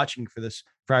lovely watching for this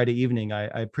Friday evening. I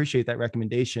appreciate that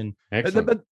recommendation. Excellent.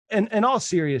 But in all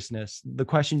seriousness, the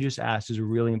question you just asked is a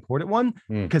really important one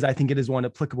because I think it is one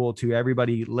applicable to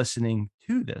everybody listening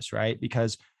to this, right?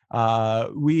 Because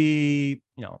we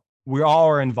all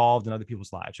are involved in other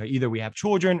people's lives, right? Either we have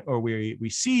children or we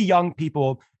see young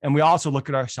people, and we also look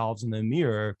at ourselves in the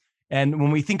mirror. And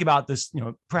when we think about this,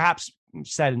 perhaps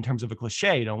said in terms of a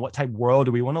cliche, what type of world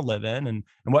do we want to live in, and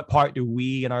what part do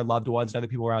we and our loved ones and other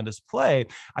people around us play?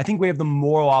 I think we have the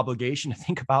moral obligation to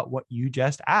think about what you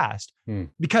just asked,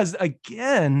 because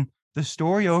again, the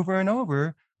story over and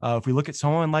over, if we look at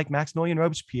someone like Maximilien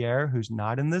Robespierre, who's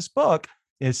not in this book,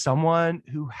 is someone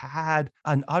who had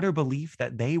an utter belief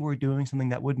that they were doing something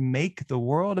that would make the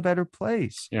world a better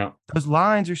place. Yeah, those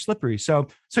lines are slippery. So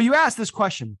you asked this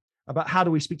question about how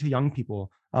do we speak to young people,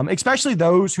 especially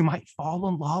those who might fall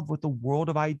in love with the world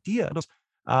of ideas.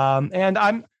 And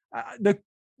the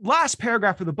last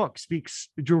paragraph of the book speaks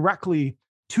directly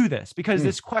to this, because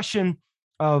this question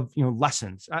of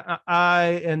lessons,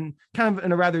 I and kind of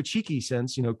in a rather cheeky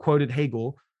sense, quoted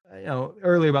Hegel,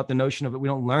 earlier about the notion of it. We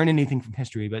don't learn anything from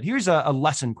history, but here's a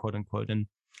lesson, quote unquote. And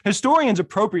historians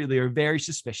appropriately are very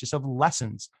suspicious of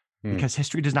lessons because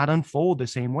history does not unfold the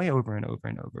same way over and over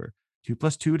and over. 2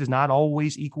 + 2 does not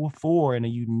always equal 4 in a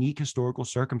unique historical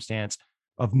circumstance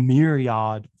of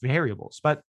myriad variables.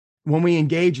 But when we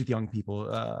engage with young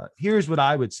people, here's what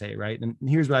I would say, right? And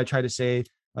here's what I try to say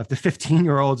to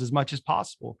 15-year-olds as much as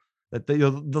possible, that the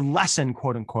lesson,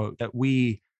 quote unquote, that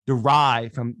we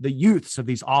derive from the youths of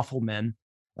these awful men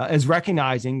is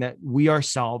recognizing that we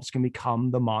ourselves can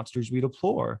become the monsters we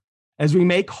deplore as we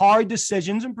make hard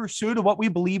decisions in pursuit of what we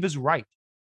believe is right,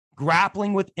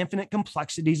 grappling with infinite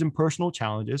complexities and personal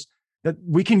challenges, that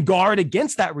we can guard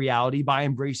against that reality by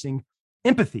embracing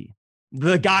empathy.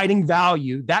 That guiding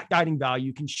value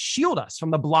can shield us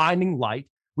from the blinding light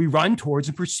we run towards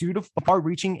in pursuit of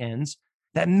far-reaching ends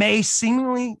that may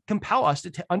seemingly compel us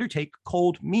to undertake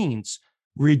cold means.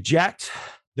 Reject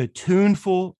the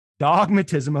tuneful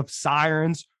dogmatism of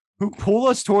sirens who pull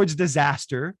us towards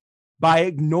disaster by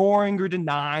ignoring or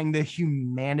denying the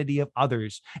humanity of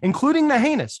others, including the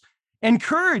heinous.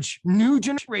 Encourage new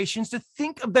generations to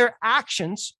think of their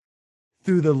actions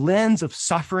through the lens of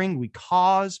suffering we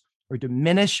cause or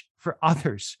diminish for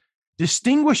others.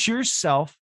 Distinguish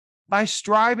yourself by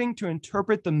striving to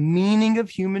interpret the meaning of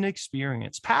human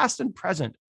experience, past and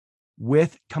present,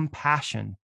 with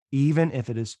compassion, even if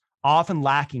it is often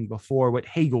lacking before what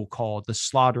Hegel called the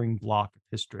slaughtering block of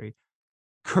history.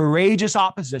 Courageous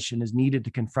opposition is needed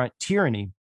to confront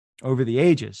tyranny over the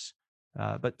ages,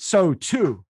 but so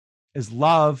too is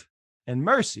love and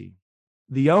mercy.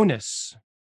 The onus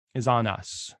is on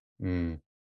us.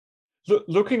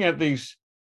 Looking at these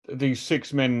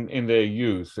 6 men in their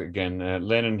youth, again,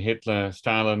 Lenin, Hitler,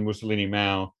 Stalin, Mussolini,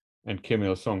 Mao, and Kim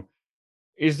Il-sung,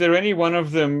 is there any one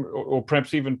of them, or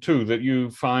perhaps even 2, that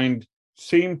you find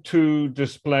seem to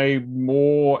display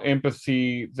more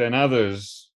empathy than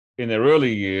others in their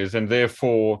early years, and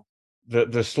therefore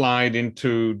the slide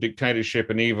into dictatorship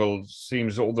and evil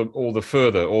seems all the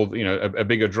further, a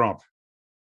bigger drop?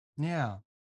 Yeah,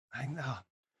 I know.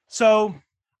 So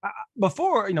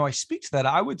before I speak to that,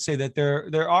 I would say that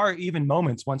there are even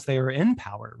moments once they are in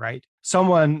power, right?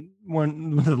 One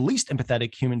of the least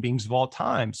empathetic human beings of all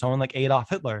time, someone like Adolf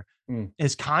Hitler,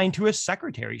 is kind to his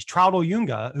secretaries. Traudl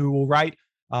Junge, who will write,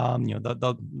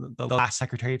 the last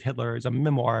secretary of Hitler, is a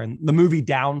memoir, and the movie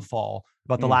Downfall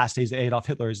about the last days of Adolf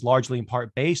Hitler is largely in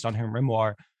part based on her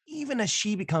memoir. Even as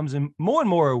she becomes more and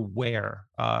more aware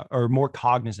or more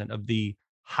cognizant of the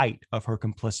height of her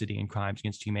complicity in crimes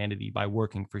against humanity by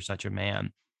working for such a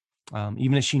man,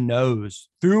 even as she knows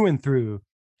through and through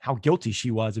how guilty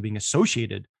she was of being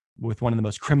associated with one of the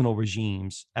most criminal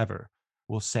regimes ever,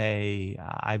 will say,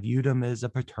 I viewed him as a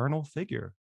paternal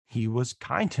figure. He was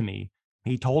kind to me.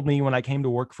 He told me when I came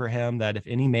to work for him that if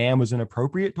any man was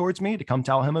inappropriate towards me, to come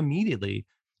tell him immediately.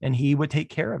 and he would take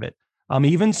care of it.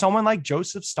 Even someone like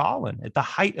Joseph Stalin at the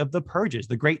height of the purges,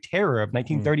 the Great Terror of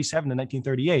 1937 to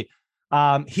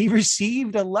 1938, he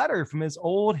received a letter from his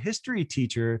old history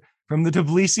teacher from the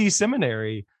Tbilisi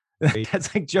seminary.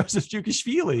 That's like Joseph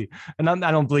Jukashvili. And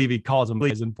I don't believe he calls him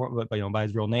as important, by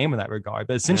his real name in that regard.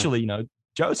 But essentially,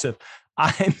 Joseph,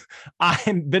 I'm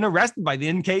been arrested by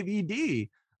the NKVD.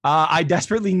 I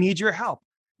desperately need your help.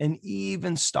 And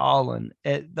even Stalin,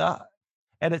 at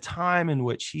a time in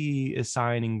which he is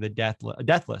signing the death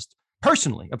list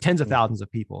personally of tens of thousands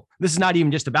of people. This is not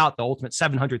even just about the ultimate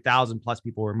 700,000 plus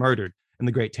people were murdered in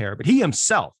the Great Terror, but he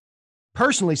himself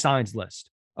personally signs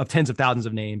list of tens of thousands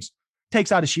of names,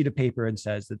 takes out a sheet of paper and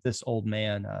says that this old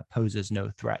man poses no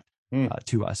threat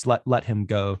to us. Let him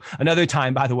go. Another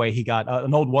time, by the way, he got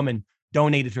an old woman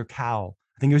donated her cow.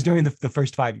 I think it was during the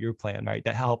first 5-year plan, right?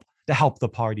 To help the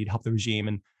party, to help the regime.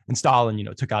 And Stalin,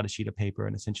 took out a sheet of paper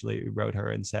and essentially wrote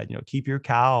her and said, keep your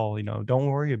cow, don't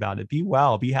worry about it. Be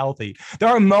well, be healthy. There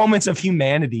are moments of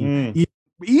humanity,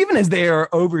 even as they are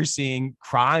overseeing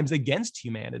crimes against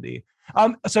humanity.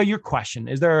 So your question,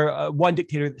 is there one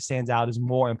dictator that stands out as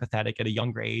more empathetic at a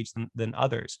younger age than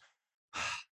others?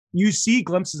 You see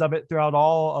glimpses of it throughout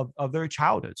all of their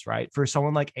childhoods, right? For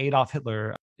someone like Adolf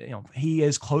Hitler, he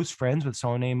is close friends with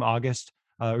someone named Gustl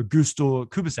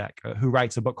Kubitschek, who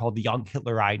writes a book called The Young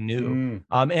Hitler I Knew.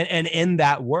 And in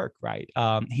that work, right,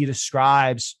 he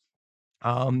describes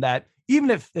that even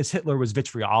if this Hitler was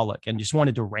vitriolic and just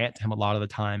wanted to rant to him a lot of the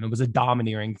time and was a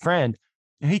domineering friend,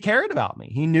 he cared about me.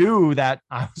 He knew that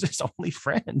I was his only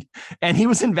friend and he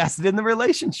was invested in the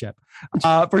relationship.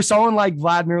 For someone like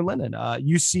Vladimir Lenin,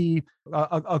 you see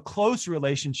a close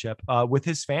relationship with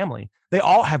his family. They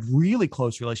all have really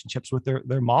close relationships with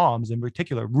their moms in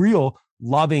particular, real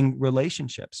loving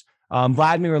relationships.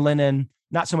 Vladimir Lenin,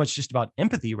 not so much just about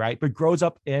empathy, right, but grows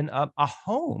up in a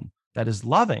home that is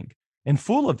loving and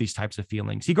full of these types of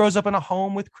feelings. He grows up in a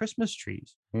home with Christmas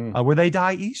trees where they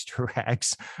dye Easter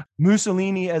eggs.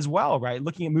 Mussolini as well, right?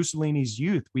 Looking at Mussolini's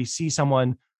youth, we see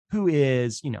someone who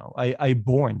is, a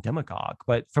born demagogue.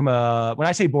 But when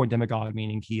I say born demagogue,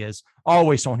 meaning he is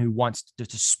always someone who wants to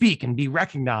speak and be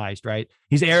recognized, right?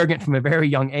 He's arrogant from a very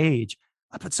young age.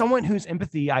 But someone whose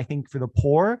empathy, I think, for the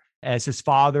poor, as his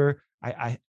father,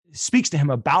 I speaks to him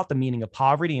about the meaning of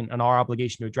poverty and our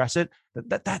obligation to address it.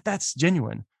 That's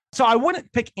genuine. So I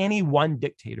wouldn't pick any one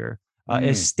dictator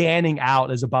as standing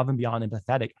out as above and beyond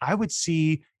empathetic. I would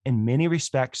see, in many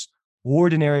respects,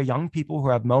 ordinary young people who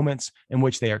have moments in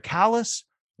which they are callous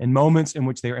and moments in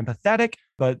which they are empathetic.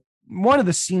 But one of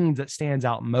the scenes that stands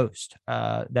out most,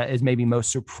 that is maybe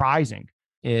most surprising,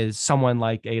 is someone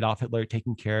like Adolf Hitler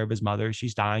taking care of his mother.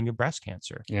 She's dying of breast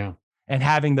cancer. Yeah. And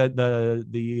having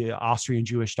the Austrian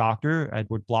Jewish doctor,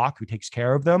 Edward Bloch, who takes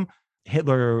care of them.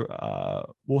 Hitler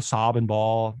will sob and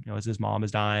bawl, as his mom is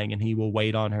dying, and he will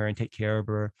wait on her and take care of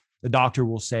her. The doctor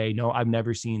will say, "No, I've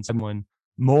never seen someone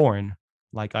mourn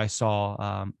like I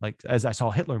saw, as I saw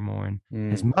Hitler mourn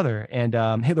his mother." And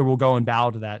Hitler will go and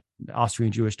bow to that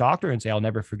Austrian Jewish doctor and say, "I'll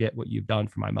never forget what you've done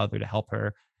for my mother to help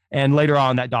her." And later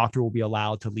on, that doctor will be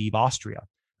allowed to leave Austria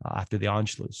after the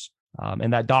Anschluss.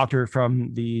 And that doctor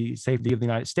from the safety of the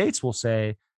United States will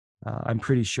say, I'm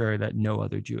pretty sure that no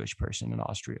other Jewish person in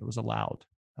Austria was allowed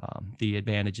the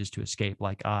advantages to escape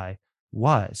like I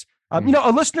was. A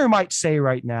listener might say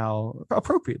right now,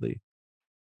 appropriately,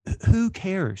 who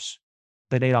cares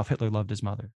that Adolf Hitler loved his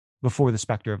mother before the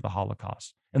specter of the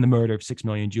Holocaust and the murder of 6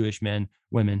 million Jewish men,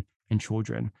 women, and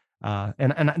children?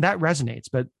 And that resonates.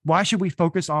 But why should we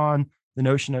focus on the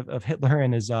notion of Hitler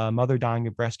and his mother dying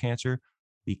of breast cancer?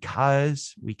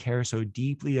 Because we care so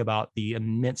deeply about the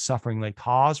immense suffering they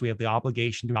cause. We have the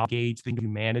obligation to engage the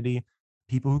humanity,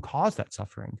 people who cause that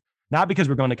suffering. Not because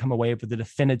we're going to come away with a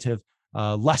definitive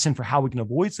lesson for how we can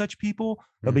avoid such people,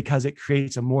 but because it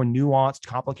creates a more nuanced,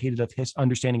 complicated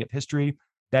understanding of history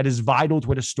that is vital to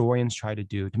what historians try to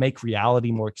do, to make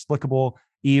reality more explicable,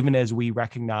 even as we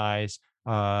recognize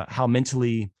how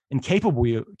mentally incapable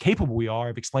we are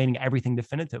of explaining everything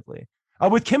definitively.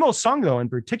 With Kim Il-sung, though, in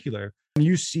particular,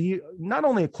 you see not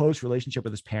only a close relationship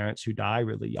with his parents who die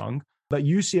really young, but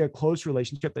you see a close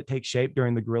relationship that takes shape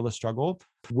during the guerrilla struggle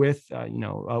with,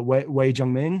 Wei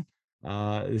Zhongming,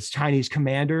 this Chinese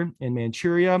commander in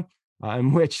Manchuria,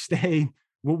 in which they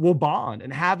will bond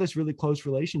and have this really close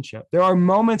relationship. There are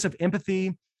moments of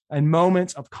empathy and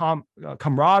moments of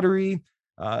camaraderie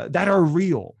that are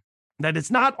real. That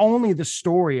it's not only the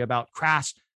story about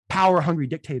crass, power-hungry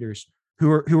dictators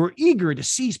who are eager to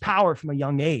seize power from a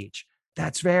young age.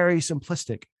 That's very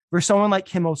simplistic. For someone like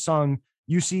Kim Il-sung,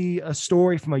 you see a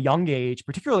story from a young age,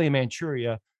 particularly in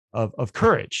Manchuria, of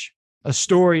courage, a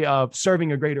story of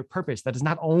serving a greater purpose that is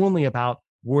not only about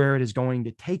where it is going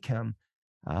to take him.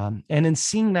 And in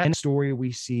seeing that story,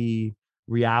 we see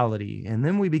reality. And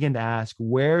then we begin to ask,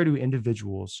 where do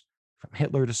individuals from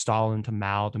Hitler to Stalin to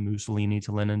Mao to Mussolini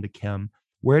to Lenin to Kim,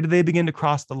 where do they begin to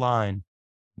cross the line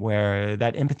where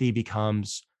that empathy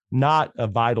becomes not a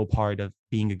vital part of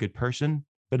being a good person,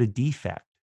 but a defect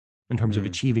in terms of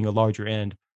achieving a larger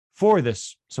end for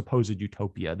this supposed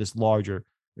utopia, this larger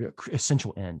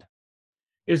essential end?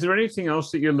 Is there anything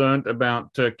else that you learned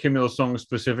about Kim Il Sung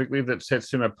specifically that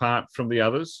sets him apart from the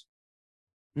others?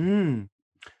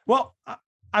 Well,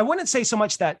 I wouldn't say so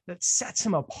much that sets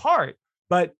him apart,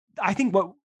 but I think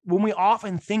when we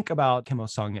often think about Kim Il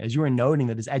Sung, as you were noting,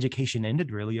 that his education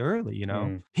ended really early,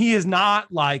 he is not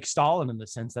like Stalin in the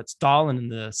sense that Stalin in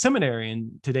the seminary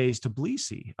in today's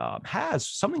Tbilisi has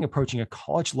something approaching a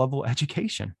college level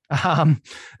education,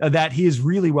 that he is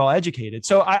really well educated.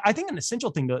 So I think an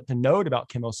essential thing to note about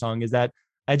Kim Il Sung is that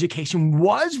education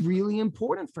was really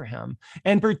important for him,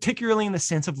 and particularly in the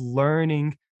sense of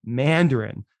learning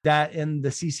Mandarin, that in the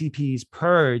CCP's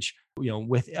purge,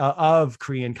 of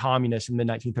Korean communists in the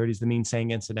 1930s, the Ming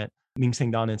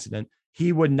Seng-dan incident,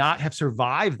 he would not have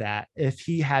survived that if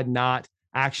he had not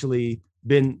actually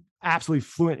been absolutely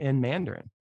fluent in Mandarin.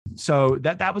 So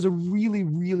that was a really,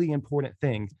 really important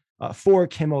thing for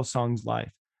Kim Il Sung's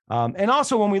life. And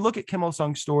also, when we look at Kim Il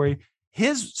Sung's story,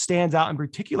 his stands out in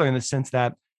particular in the sense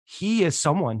that he is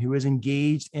someone who is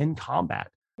engaged in combat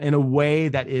in a way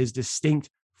that is distinct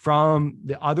from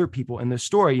the other people in the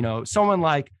story. Someone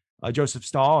like Joseph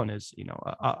Stalin is,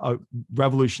 a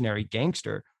revolutionary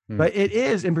gangster, but it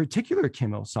is in particular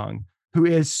Kim Il Sung who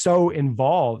is so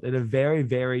involved at a very,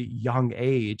 very young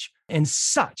age in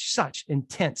such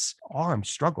intense armed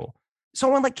struggle.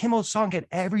 Someone like Kim Il Sung had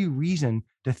every reason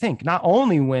to think, not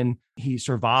only when he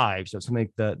survived something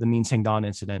like the Min Seng-dan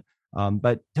incident,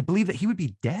 but to believe that he would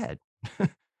be dead.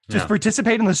 Just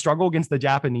participate in the struggle against the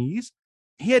Japanese.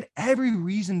 He had every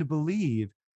reason to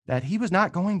believe that he was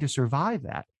not going to survive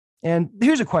that. And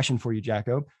here's a question for you,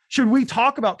 Jacko. Should we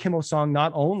talk about Kim Il Sung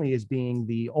not only as being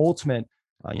the ultimate,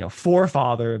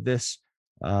 forefather of this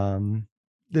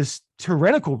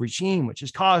tyrannical regime, which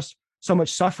has caused so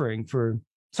much suffering for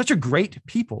such a great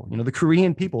people, the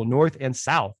Korean people, North and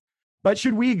South, but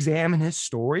should we examine his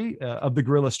story of the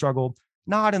guerrilla struggle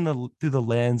not through the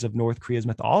lens of North Korea's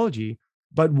mythology,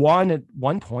 but at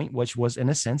one point which was in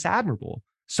a sense admirable?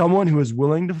 Someone who is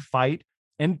willing to fight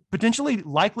and potentially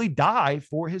likely die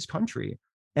for his country.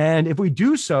 And if we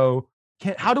do so,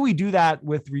 how do we do that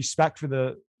with respect for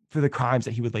the crimes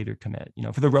that he would later commit,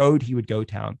 for the road he would go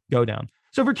down?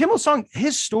 So for Kim Il Sung,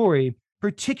 his story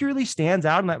particularly stands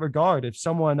out in that regard of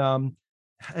someone,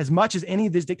 as much as any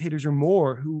of his dictators or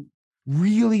more, who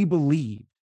really believed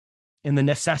in the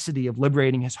necessity of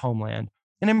liberating his homeland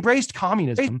and embraced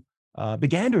communism,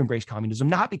 began to embrace communism,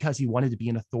 not because he wanted to be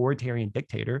an authoritarian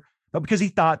dictator, but because he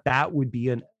thought that would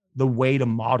be the way to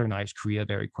modernize Korea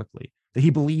very quickly, that he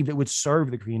believed it would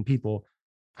serve the Korean people.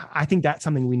 I think that's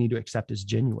something we need to accept as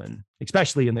genuine,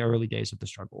 especially in the early days of the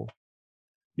struggle.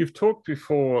 You've talked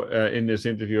before in this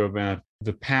interview about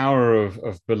the power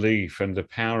of belief and the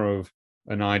power of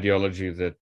an ideology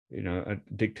that, a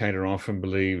dictator often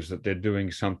believes that they're doing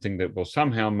something that will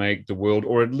somehow make the world,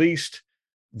 or at least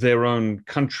their own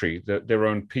country, their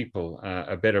own people,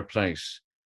 a better place.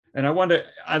 And I wonder,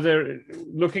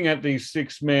 looking at these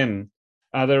six men,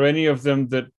 are there any of them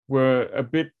that were a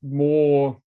bit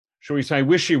more, shall we say,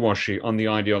 wishy-washy on the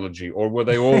ideology, or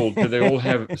did they all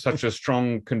have such a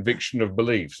strong conviction of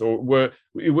beliefs, or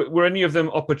were any of them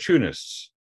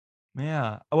opportunists?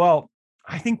 Yeah, well,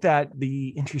 I think that the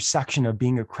intersection of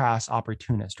being a crass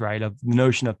opportunist, right, of the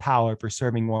notion of power for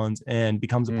serving one's end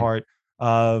becomes a part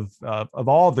of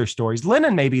all of their stories.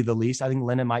 Lenin may be the least. I think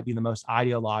Lenin might be the most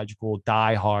ideological,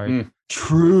 diehard,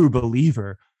 true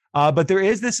believer. But there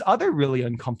is this other really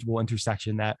uncomfortable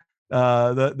intersection that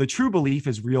the true belief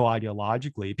is real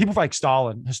ideologically. People like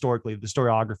Stalin, historically, the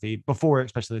historiography before,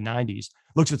 especially the 90s,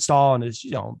 looks at Stalin as,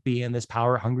 being this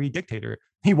power-hungry dictator.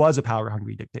 He was a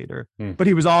power-hungry dictator, but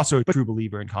he was also a true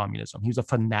believer in communism. He was a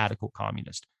fanatical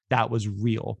communist. That was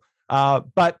real.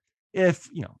 But if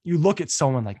you look at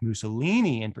someone like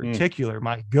Mussolini in particular,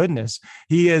 my goodness,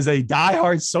 he is a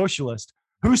diehard socialist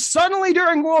who suddenly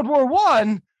during World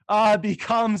War I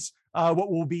becomes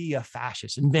what will be a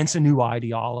fascist, invents a new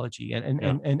ideology.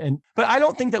 But I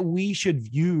don't think that we should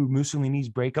view Mussolini's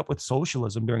breakup with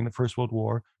socialism during the First World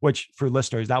War, which for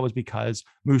listeners, that was because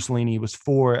Mussolini was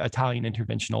for Italian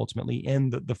intervention ultimately in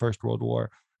the First World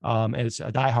War. As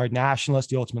a diehard nationalist,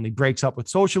 he ultimately breaks up with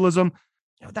socialism.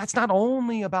 That's not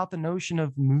only about the notion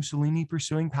of Mussolini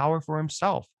pursuing power for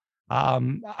himself.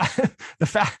 The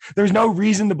fact there's no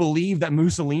reason to believe that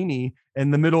Mussolini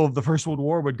in the middle of the First World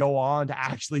War would go on to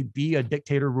actually be a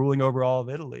dictator ruling over all of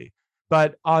Italy.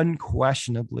 But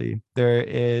unquestionably, there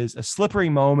is a slippery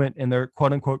moment in their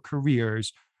quote unquote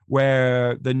careers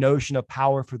where the notion of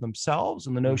power for themselves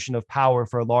and the notion of power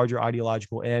for a larger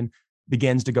ideological end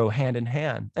begins to go hand in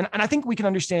hand. And I think we can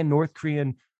understand North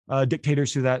Korean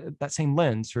dictators through that same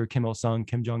lens for Kim Il-sung,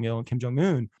 Kim Jong-il, and Kim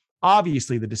Jong-un.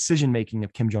 Obviously, the decision-making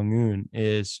of Kim Jong-un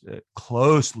is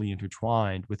closely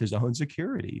intertwined with his own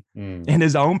security and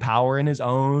his own power and his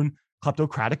own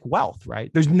kleptocratic wealth, right?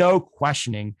 There's no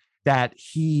questioning that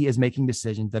he is making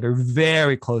decisions that are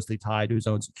very closely tied to his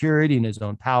own security and his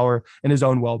own power and his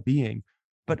own well-being.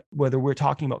 But whether we're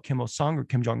talking about Kim Il-sung or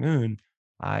Kim Jong-un,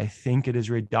 I think it is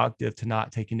reductive to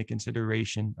not take into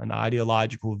consideration an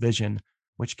ideological vision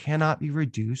which cannot be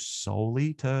reduced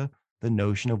solely to the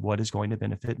notion of what is going to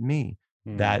benefit me.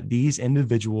 That these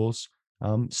individuals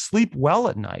sleep well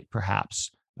at night,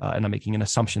 perhaps. And I'm making an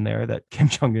assumption there that Kim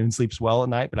Jong-un sleeps well at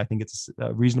night, but I think it's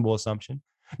a reasonable assumption.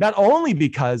 Not only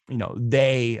because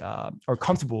they are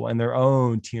comfortable in their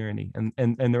own tyranny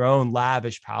and their own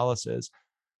lavish palaces,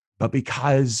 but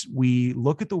because we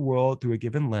look at the world through a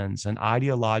given lens, an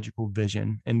ideological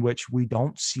vision in which we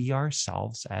don't see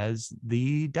ourselves as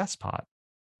the despot.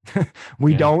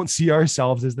 We don't see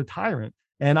ourselves as the tyrant.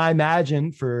 And I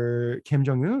imagine for Kim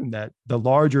Jong-un that the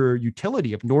larger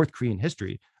utility of North Korean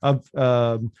history, of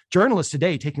journalists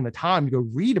today taking the time to go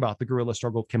read about the guerrilla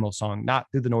struggle of Kim Il-sung, not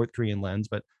through the North Korean lens,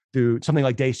 but through something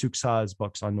like Dae Suk-sa's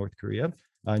books on North Korea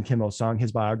and Kim Il-sung,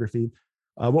 his biography.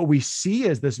 What we see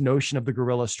is this notion of the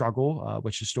guerrilla struggle,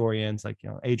 which historians like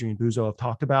Adrian Buzo have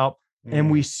talked about.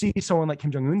 And we see someone like Kim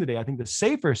Jong-un today. I think the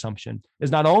safer assumption is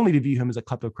not only to view him as a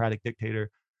kleptocratic dictator,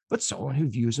 but someone who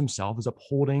views himself as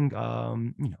upholding,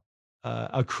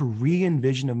 a Korean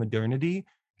vision of modernity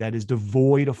that is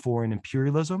devoid of foreign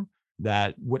imperialism,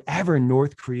 that whatever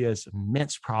North Korea's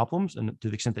immense problems, and to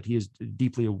the extent that he is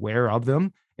deeply aware of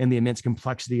them and the immense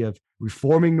complexity of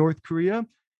reforming North Korea,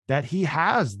 that he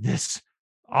has this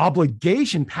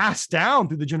obligation passed down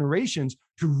through the generations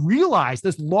to realize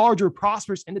this larger,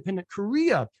 prosperous, independent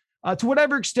Korea, to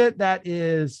whatever extent that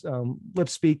is lip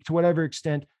speak, to whatever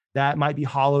extent that might be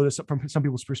hollow from some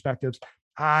people's perspectives.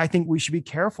 I think we should be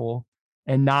careful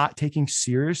and not taking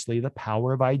seriously the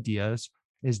power of ideas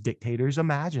as dictators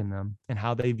imagine them and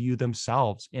how they view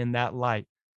themselves in that light.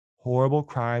 Horrible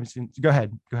crimes. Go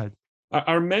ahead.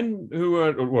 Are men who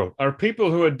are people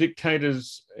who are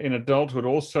dictators in adulthood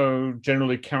also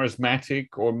generally charismatic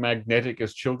or magnetic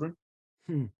as children?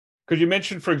 Because you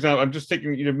mentioned, for example, I'm just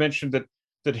thinking, you mentioned that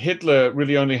Hitler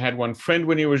really only had one friend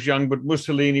when he was young, but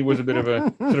Mussolini was a bit of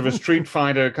a sort of a street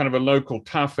fighter, kind of a local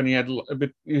tough, and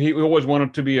he always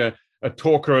wanted to be a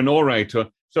talker, an orator.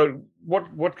 So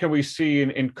what can we see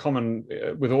in common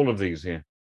with all of these here?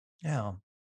 Yeah.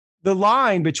 The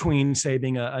line between, say,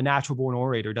 being a natural born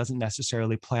orator doesn't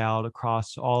necessarily play out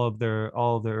across all of their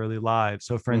early lives.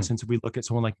 So for instance, if we look at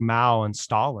someone like Mao and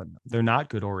Stalin, they're not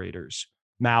good orators.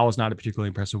 Mao is not a particularly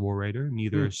impressive orator,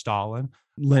 neither is Stalin.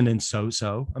 Lenin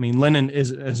so-so. I mean, Lenin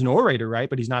is an orator, right?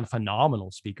 But he's not a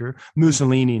phenomenal speaker.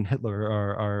 Mussolini and Hitler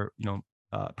are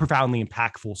profoundly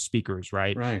impactful speakers,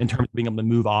 right? In terms of being able to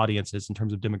move audiences, in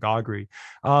terms of demagoguery.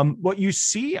 What you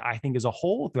see, I think, as a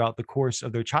whole throughout the course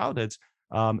of their childhoods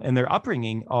and their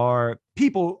upbringing are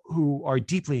people who are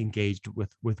deeply engaged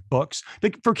with books.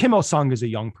 For Kim Il-sung as a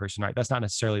young person, right? That's not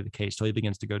necessarily the case till he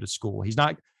begins to go to school. He's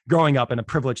not growing up in a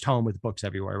privileged home with books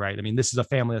everywhere, right? I mean, this is a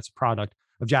family that's a product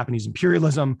of Japanese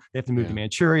imperialism. They have to move to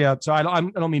Manchuria. So I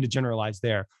don't mean to generalize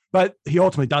there, but he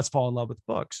ultimately does fall in love with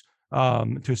books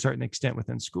to a certain extent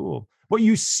within school. What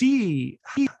you see,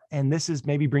 and this is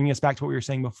maybe bringing us back to what we were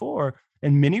saying before,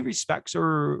 in many respects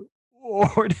are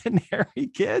ordinary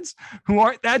kids who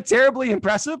aren't that terribly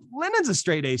impressive. Lenin's a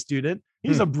straight A student.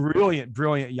 He's a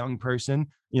brilliant young person,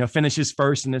 finishes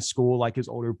first in his school like his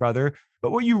older brother.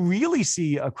 But what you really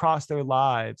see across their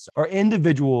lives are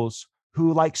individuals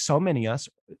who, like so many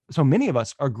of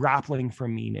us, are grappling for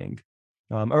meaning,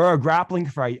 or are grappling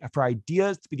for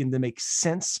ideas to begin to make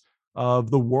sense of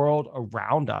the world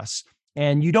around us.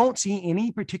 And you don't see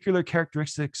any particular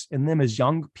characteristics in them as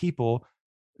young people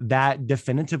that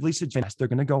definitively suggest they're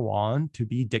going to go on to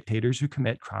be dictators who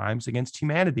commit crimes against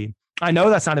humanity. I know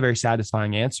that's not a very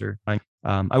satisfying answer.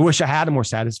 I wish I had a more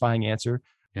satisfying answer.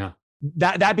 Yeah.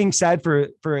 That being said, for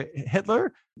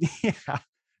Hitler,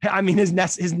 I mean, his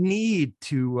need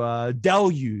to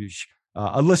deluge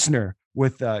a listener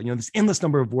with this endless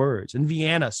number of words, in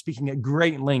Vienna speaking at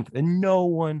great length and no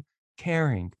one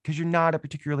caring because you're not a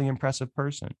particularly impressive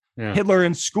person. Hitler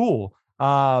in school,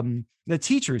 The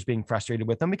teacher is being frustrated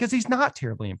with him because he's not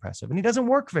terribly impressive and he doesn't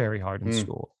work very hard in Mm.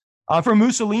 school. For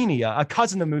Mussolini, a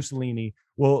cousin of Mussolini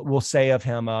will say of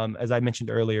him, as I mentioned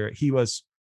earlier, he was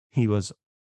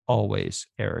always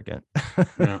arrogant.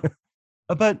 Yeah.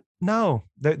 But no,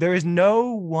 there is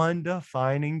no one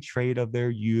defining trait of their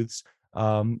youths,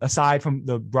 aside from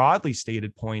the broadly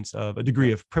stated points of a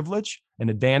degree of privilege and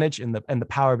advantage and the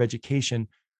power of education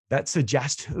that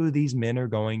suggest who these men are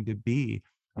going to be.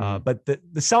 But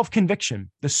the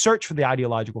self-conviction, the search for the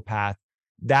ideological path,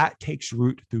 that takes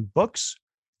root through books,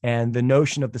 and the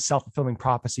notion of the self-fulfilling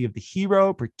prophecy of the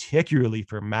hero, particularly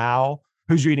for Mao,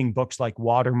 who's reading books like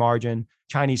Water Margin,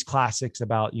 Chinese classics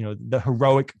about, the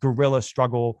heroic guerrilla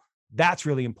struggle. That's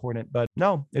really important. But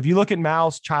no, if you look at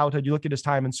Mao's childhood, you look at his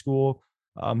time in school,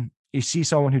 you see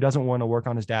someone who doesn't want to work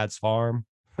on his dad's farm,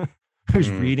 who's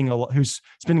who's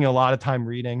spending a lot of time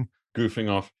reading, goofing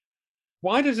off.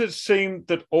 Why does it seem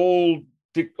that all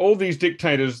these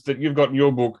dictators that you've got in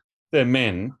your book, they're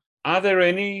men? Are there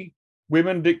any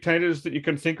women dictators that you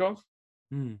can think of?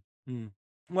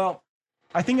 Well,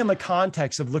 I think in the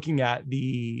context of looking at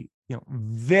the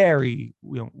very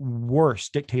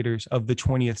worst dictators of the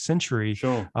 20th century,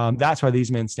 sure, that's why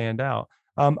these men stand out.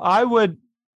 I would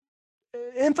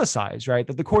emphasize, right,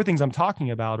 that the core things I'm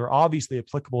talking about are obviously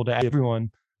applicable to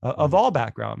everyone of all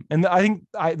background. And I think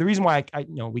the reason why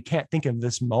we can't think of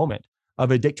this moment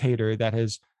of a dictator that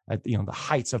has at the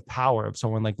heights of power of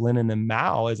someone like Lenin and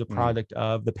Mao as a product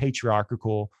of the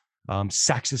patriarchal,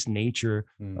 sexist nature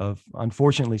of,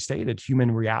 unfortunately stated,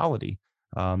 human reality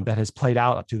that has played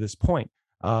out up to this point.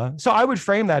 So I would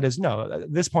frame that as no.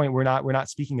 At this point, we're not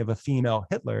speaking of a female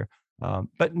Hitler,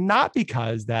 but not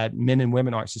because that men and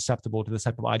women aren't susceptible to this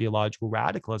type of ideological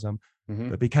radicalism,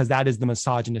 but because that is the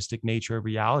misogynistic nature of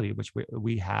reality, which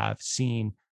we have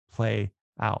seen play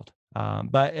out.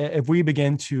 But if we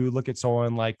begin to look at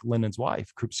someone like Lenin's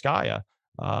wife, Krupskaya,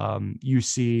 you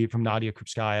see from Nadia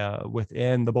Krupskaya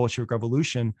within the Bolshevik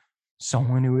Revolution,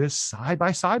 someone who is side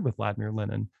by side with Vladimir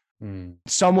Lenin,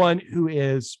 someone who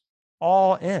is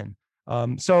all in.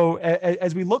 So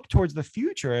as we look towards the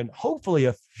future, and hopefully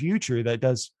a future that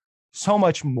does so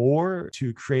much more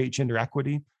to create gender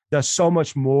equity, does so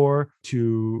much more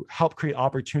to help create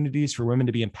opportunities for women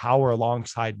to be in power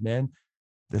alongside men,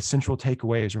 the central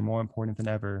takeaways are more important than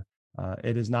ever.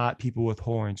 It is not people with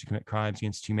horns who commit crimes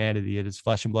against humanity. It is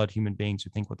flesh and blood human beings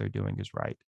who think what they're doing is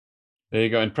right. There you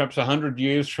go. And perhaps 100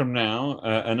 years from now,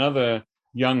 another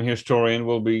young historian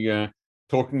will be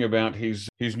talking about his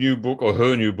new book, or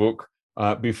her new book,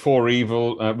 Before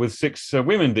Evil, with 6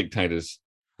 women dictators.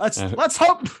 Let's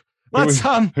hope.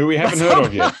 Who we haven't heard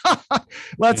of yet.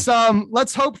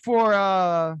 Let's hope for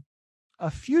a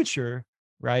future,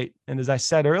 right? And as I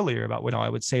said earlier about what I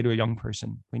would say to a young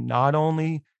person, we not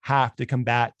only have to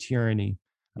combat tyranny,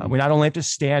 we not only have to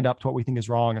stand up to what we think is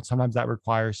wrong, and sometimes that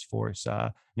requires force,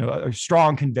 a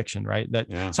strong conviction, right?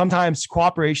 That sometimes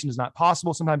cooperation is not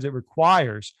possible. Sometimes it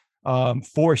requires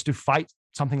force to fight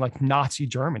something like Nazi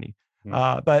Germany.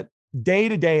 But day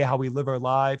to day, how we live our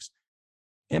lives,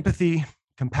 empathy,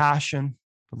 compassion,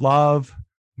 love,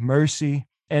 mercy.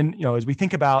 And, as we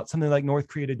think about something like North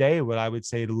Korea today, what I would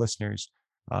say to listeners,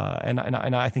 and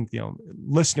I think,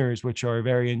 listeners, which are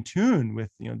very in tune with,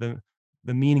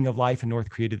 the meaning of life in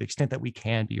North Korea to the extent that we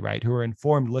can be, right, who are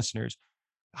informed listeners,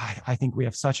 I think we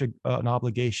have such an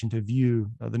obligation to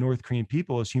view the North Korean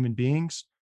people as human beings,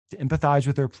 to empathize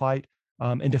with their plight,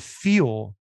 and to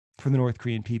feel for the North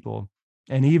Korean people.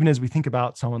 And even as we think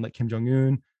about someone like Kim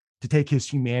Jong-un, to take his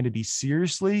humanity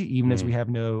seriously, even as we have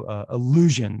no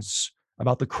illusions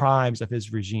about the crimes of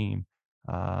his regime.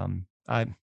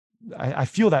 I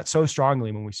feel that so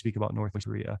strongly when we speak about North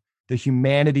Korea, the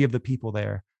humanity of the people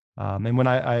there. And when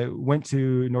I went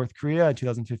to North Korea in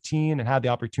 2015 and had the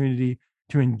opportunity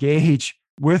to engage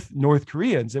with North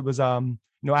Koreans, it was,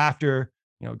 after,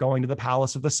 going to the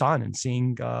Palace of the Sun and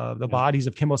seeing the bodies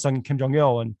of Kim Il-sung and Kim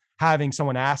Jong-il, and having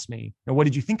someone ask me, what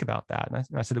did you think about that?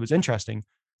 And I said, it was interesting.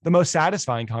 The most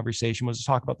satisfying conversation was to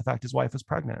talk about the fact his wife was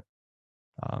pregnant,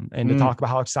 and to talk about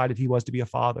how excited he was to be a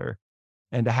father,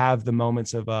 and to have the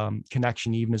moments of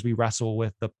connection, even as we wrestle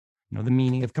with the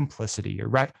meaning of complicity, or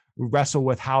wrestle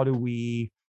with how do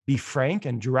we be frank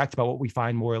and direct about what we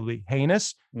find morally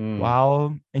heinous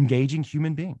while engaging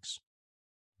human beings.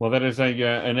 Well, that is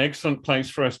an excellent place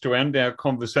for us to end our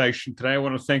conversation today. I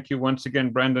want to thank you once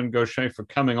again, Brandon Gaucher, for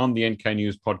coming on the NK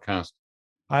News podcast.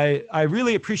 I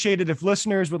really appreciate it. If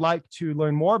listeners would like to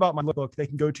learn more about my book, they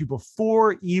can go to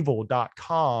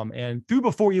beforeevil.com. And through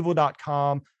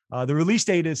beforeevil.com, The release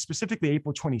date is specifically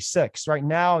April 26th. Right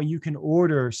now, you can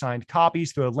order signed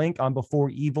copies through a link on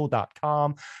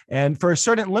beforeevil.com. And for a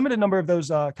certain limited number of those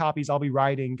copies, I'll be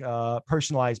writing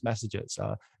personalized messages,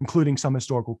 including some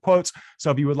historical quotes.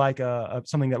 So if you would like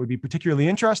something that would be particularly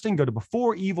interesting, go to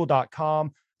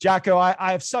beforeevil.com. Jacko,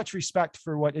 I have such respect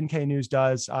for what NK News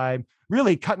does. I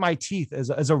really cut my teeth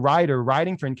as a writer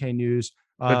writing for NK News.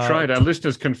 That's right. Our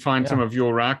listeners can find some of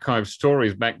your archive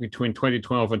stories back between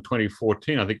 2012 and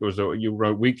 2014. I think it was you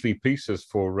wrote weekly pieces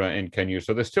for NK News,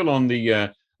 so they're still on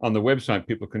the website.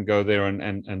 People can go there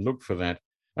and look for that.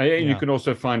 You can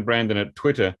also find Brandon at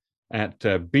Twitter at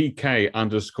BK_GAUTHIER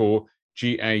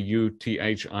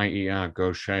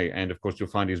Gaucher, and of course you'll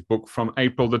find his book from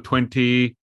April the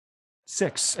 26th.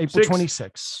 April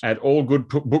 26th. At all good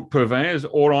book purveyors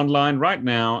or online right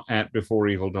now at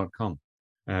beforeevil.com.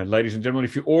 Ladies and gentlemen,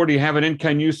 if you already have an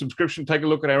NK News subscription, take a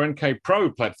look at our NK Pro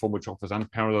platform, which offers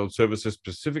unparalleled services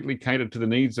specifically catered to the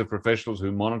needs of professionals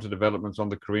who monitor developments on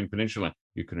the Korean Peninsula.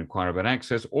 You can inquire about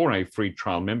access or a free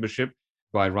trial membership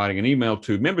by writing an email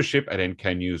to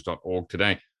membership@nknews.org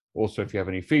today. Also, if you have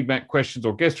any feedback, questions,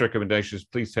 or guest recommendations,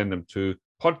 please send them to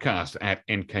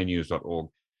podcast@nknews.org.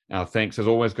 Our thanks, as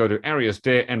always, go to Arius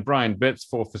Dare and Brian Betts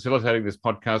for facilitating this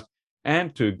podcast,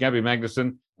 and to Gabby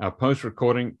Magnuson, our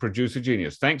post-recording producer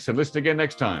genius. Thanks, and listen again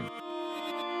next time.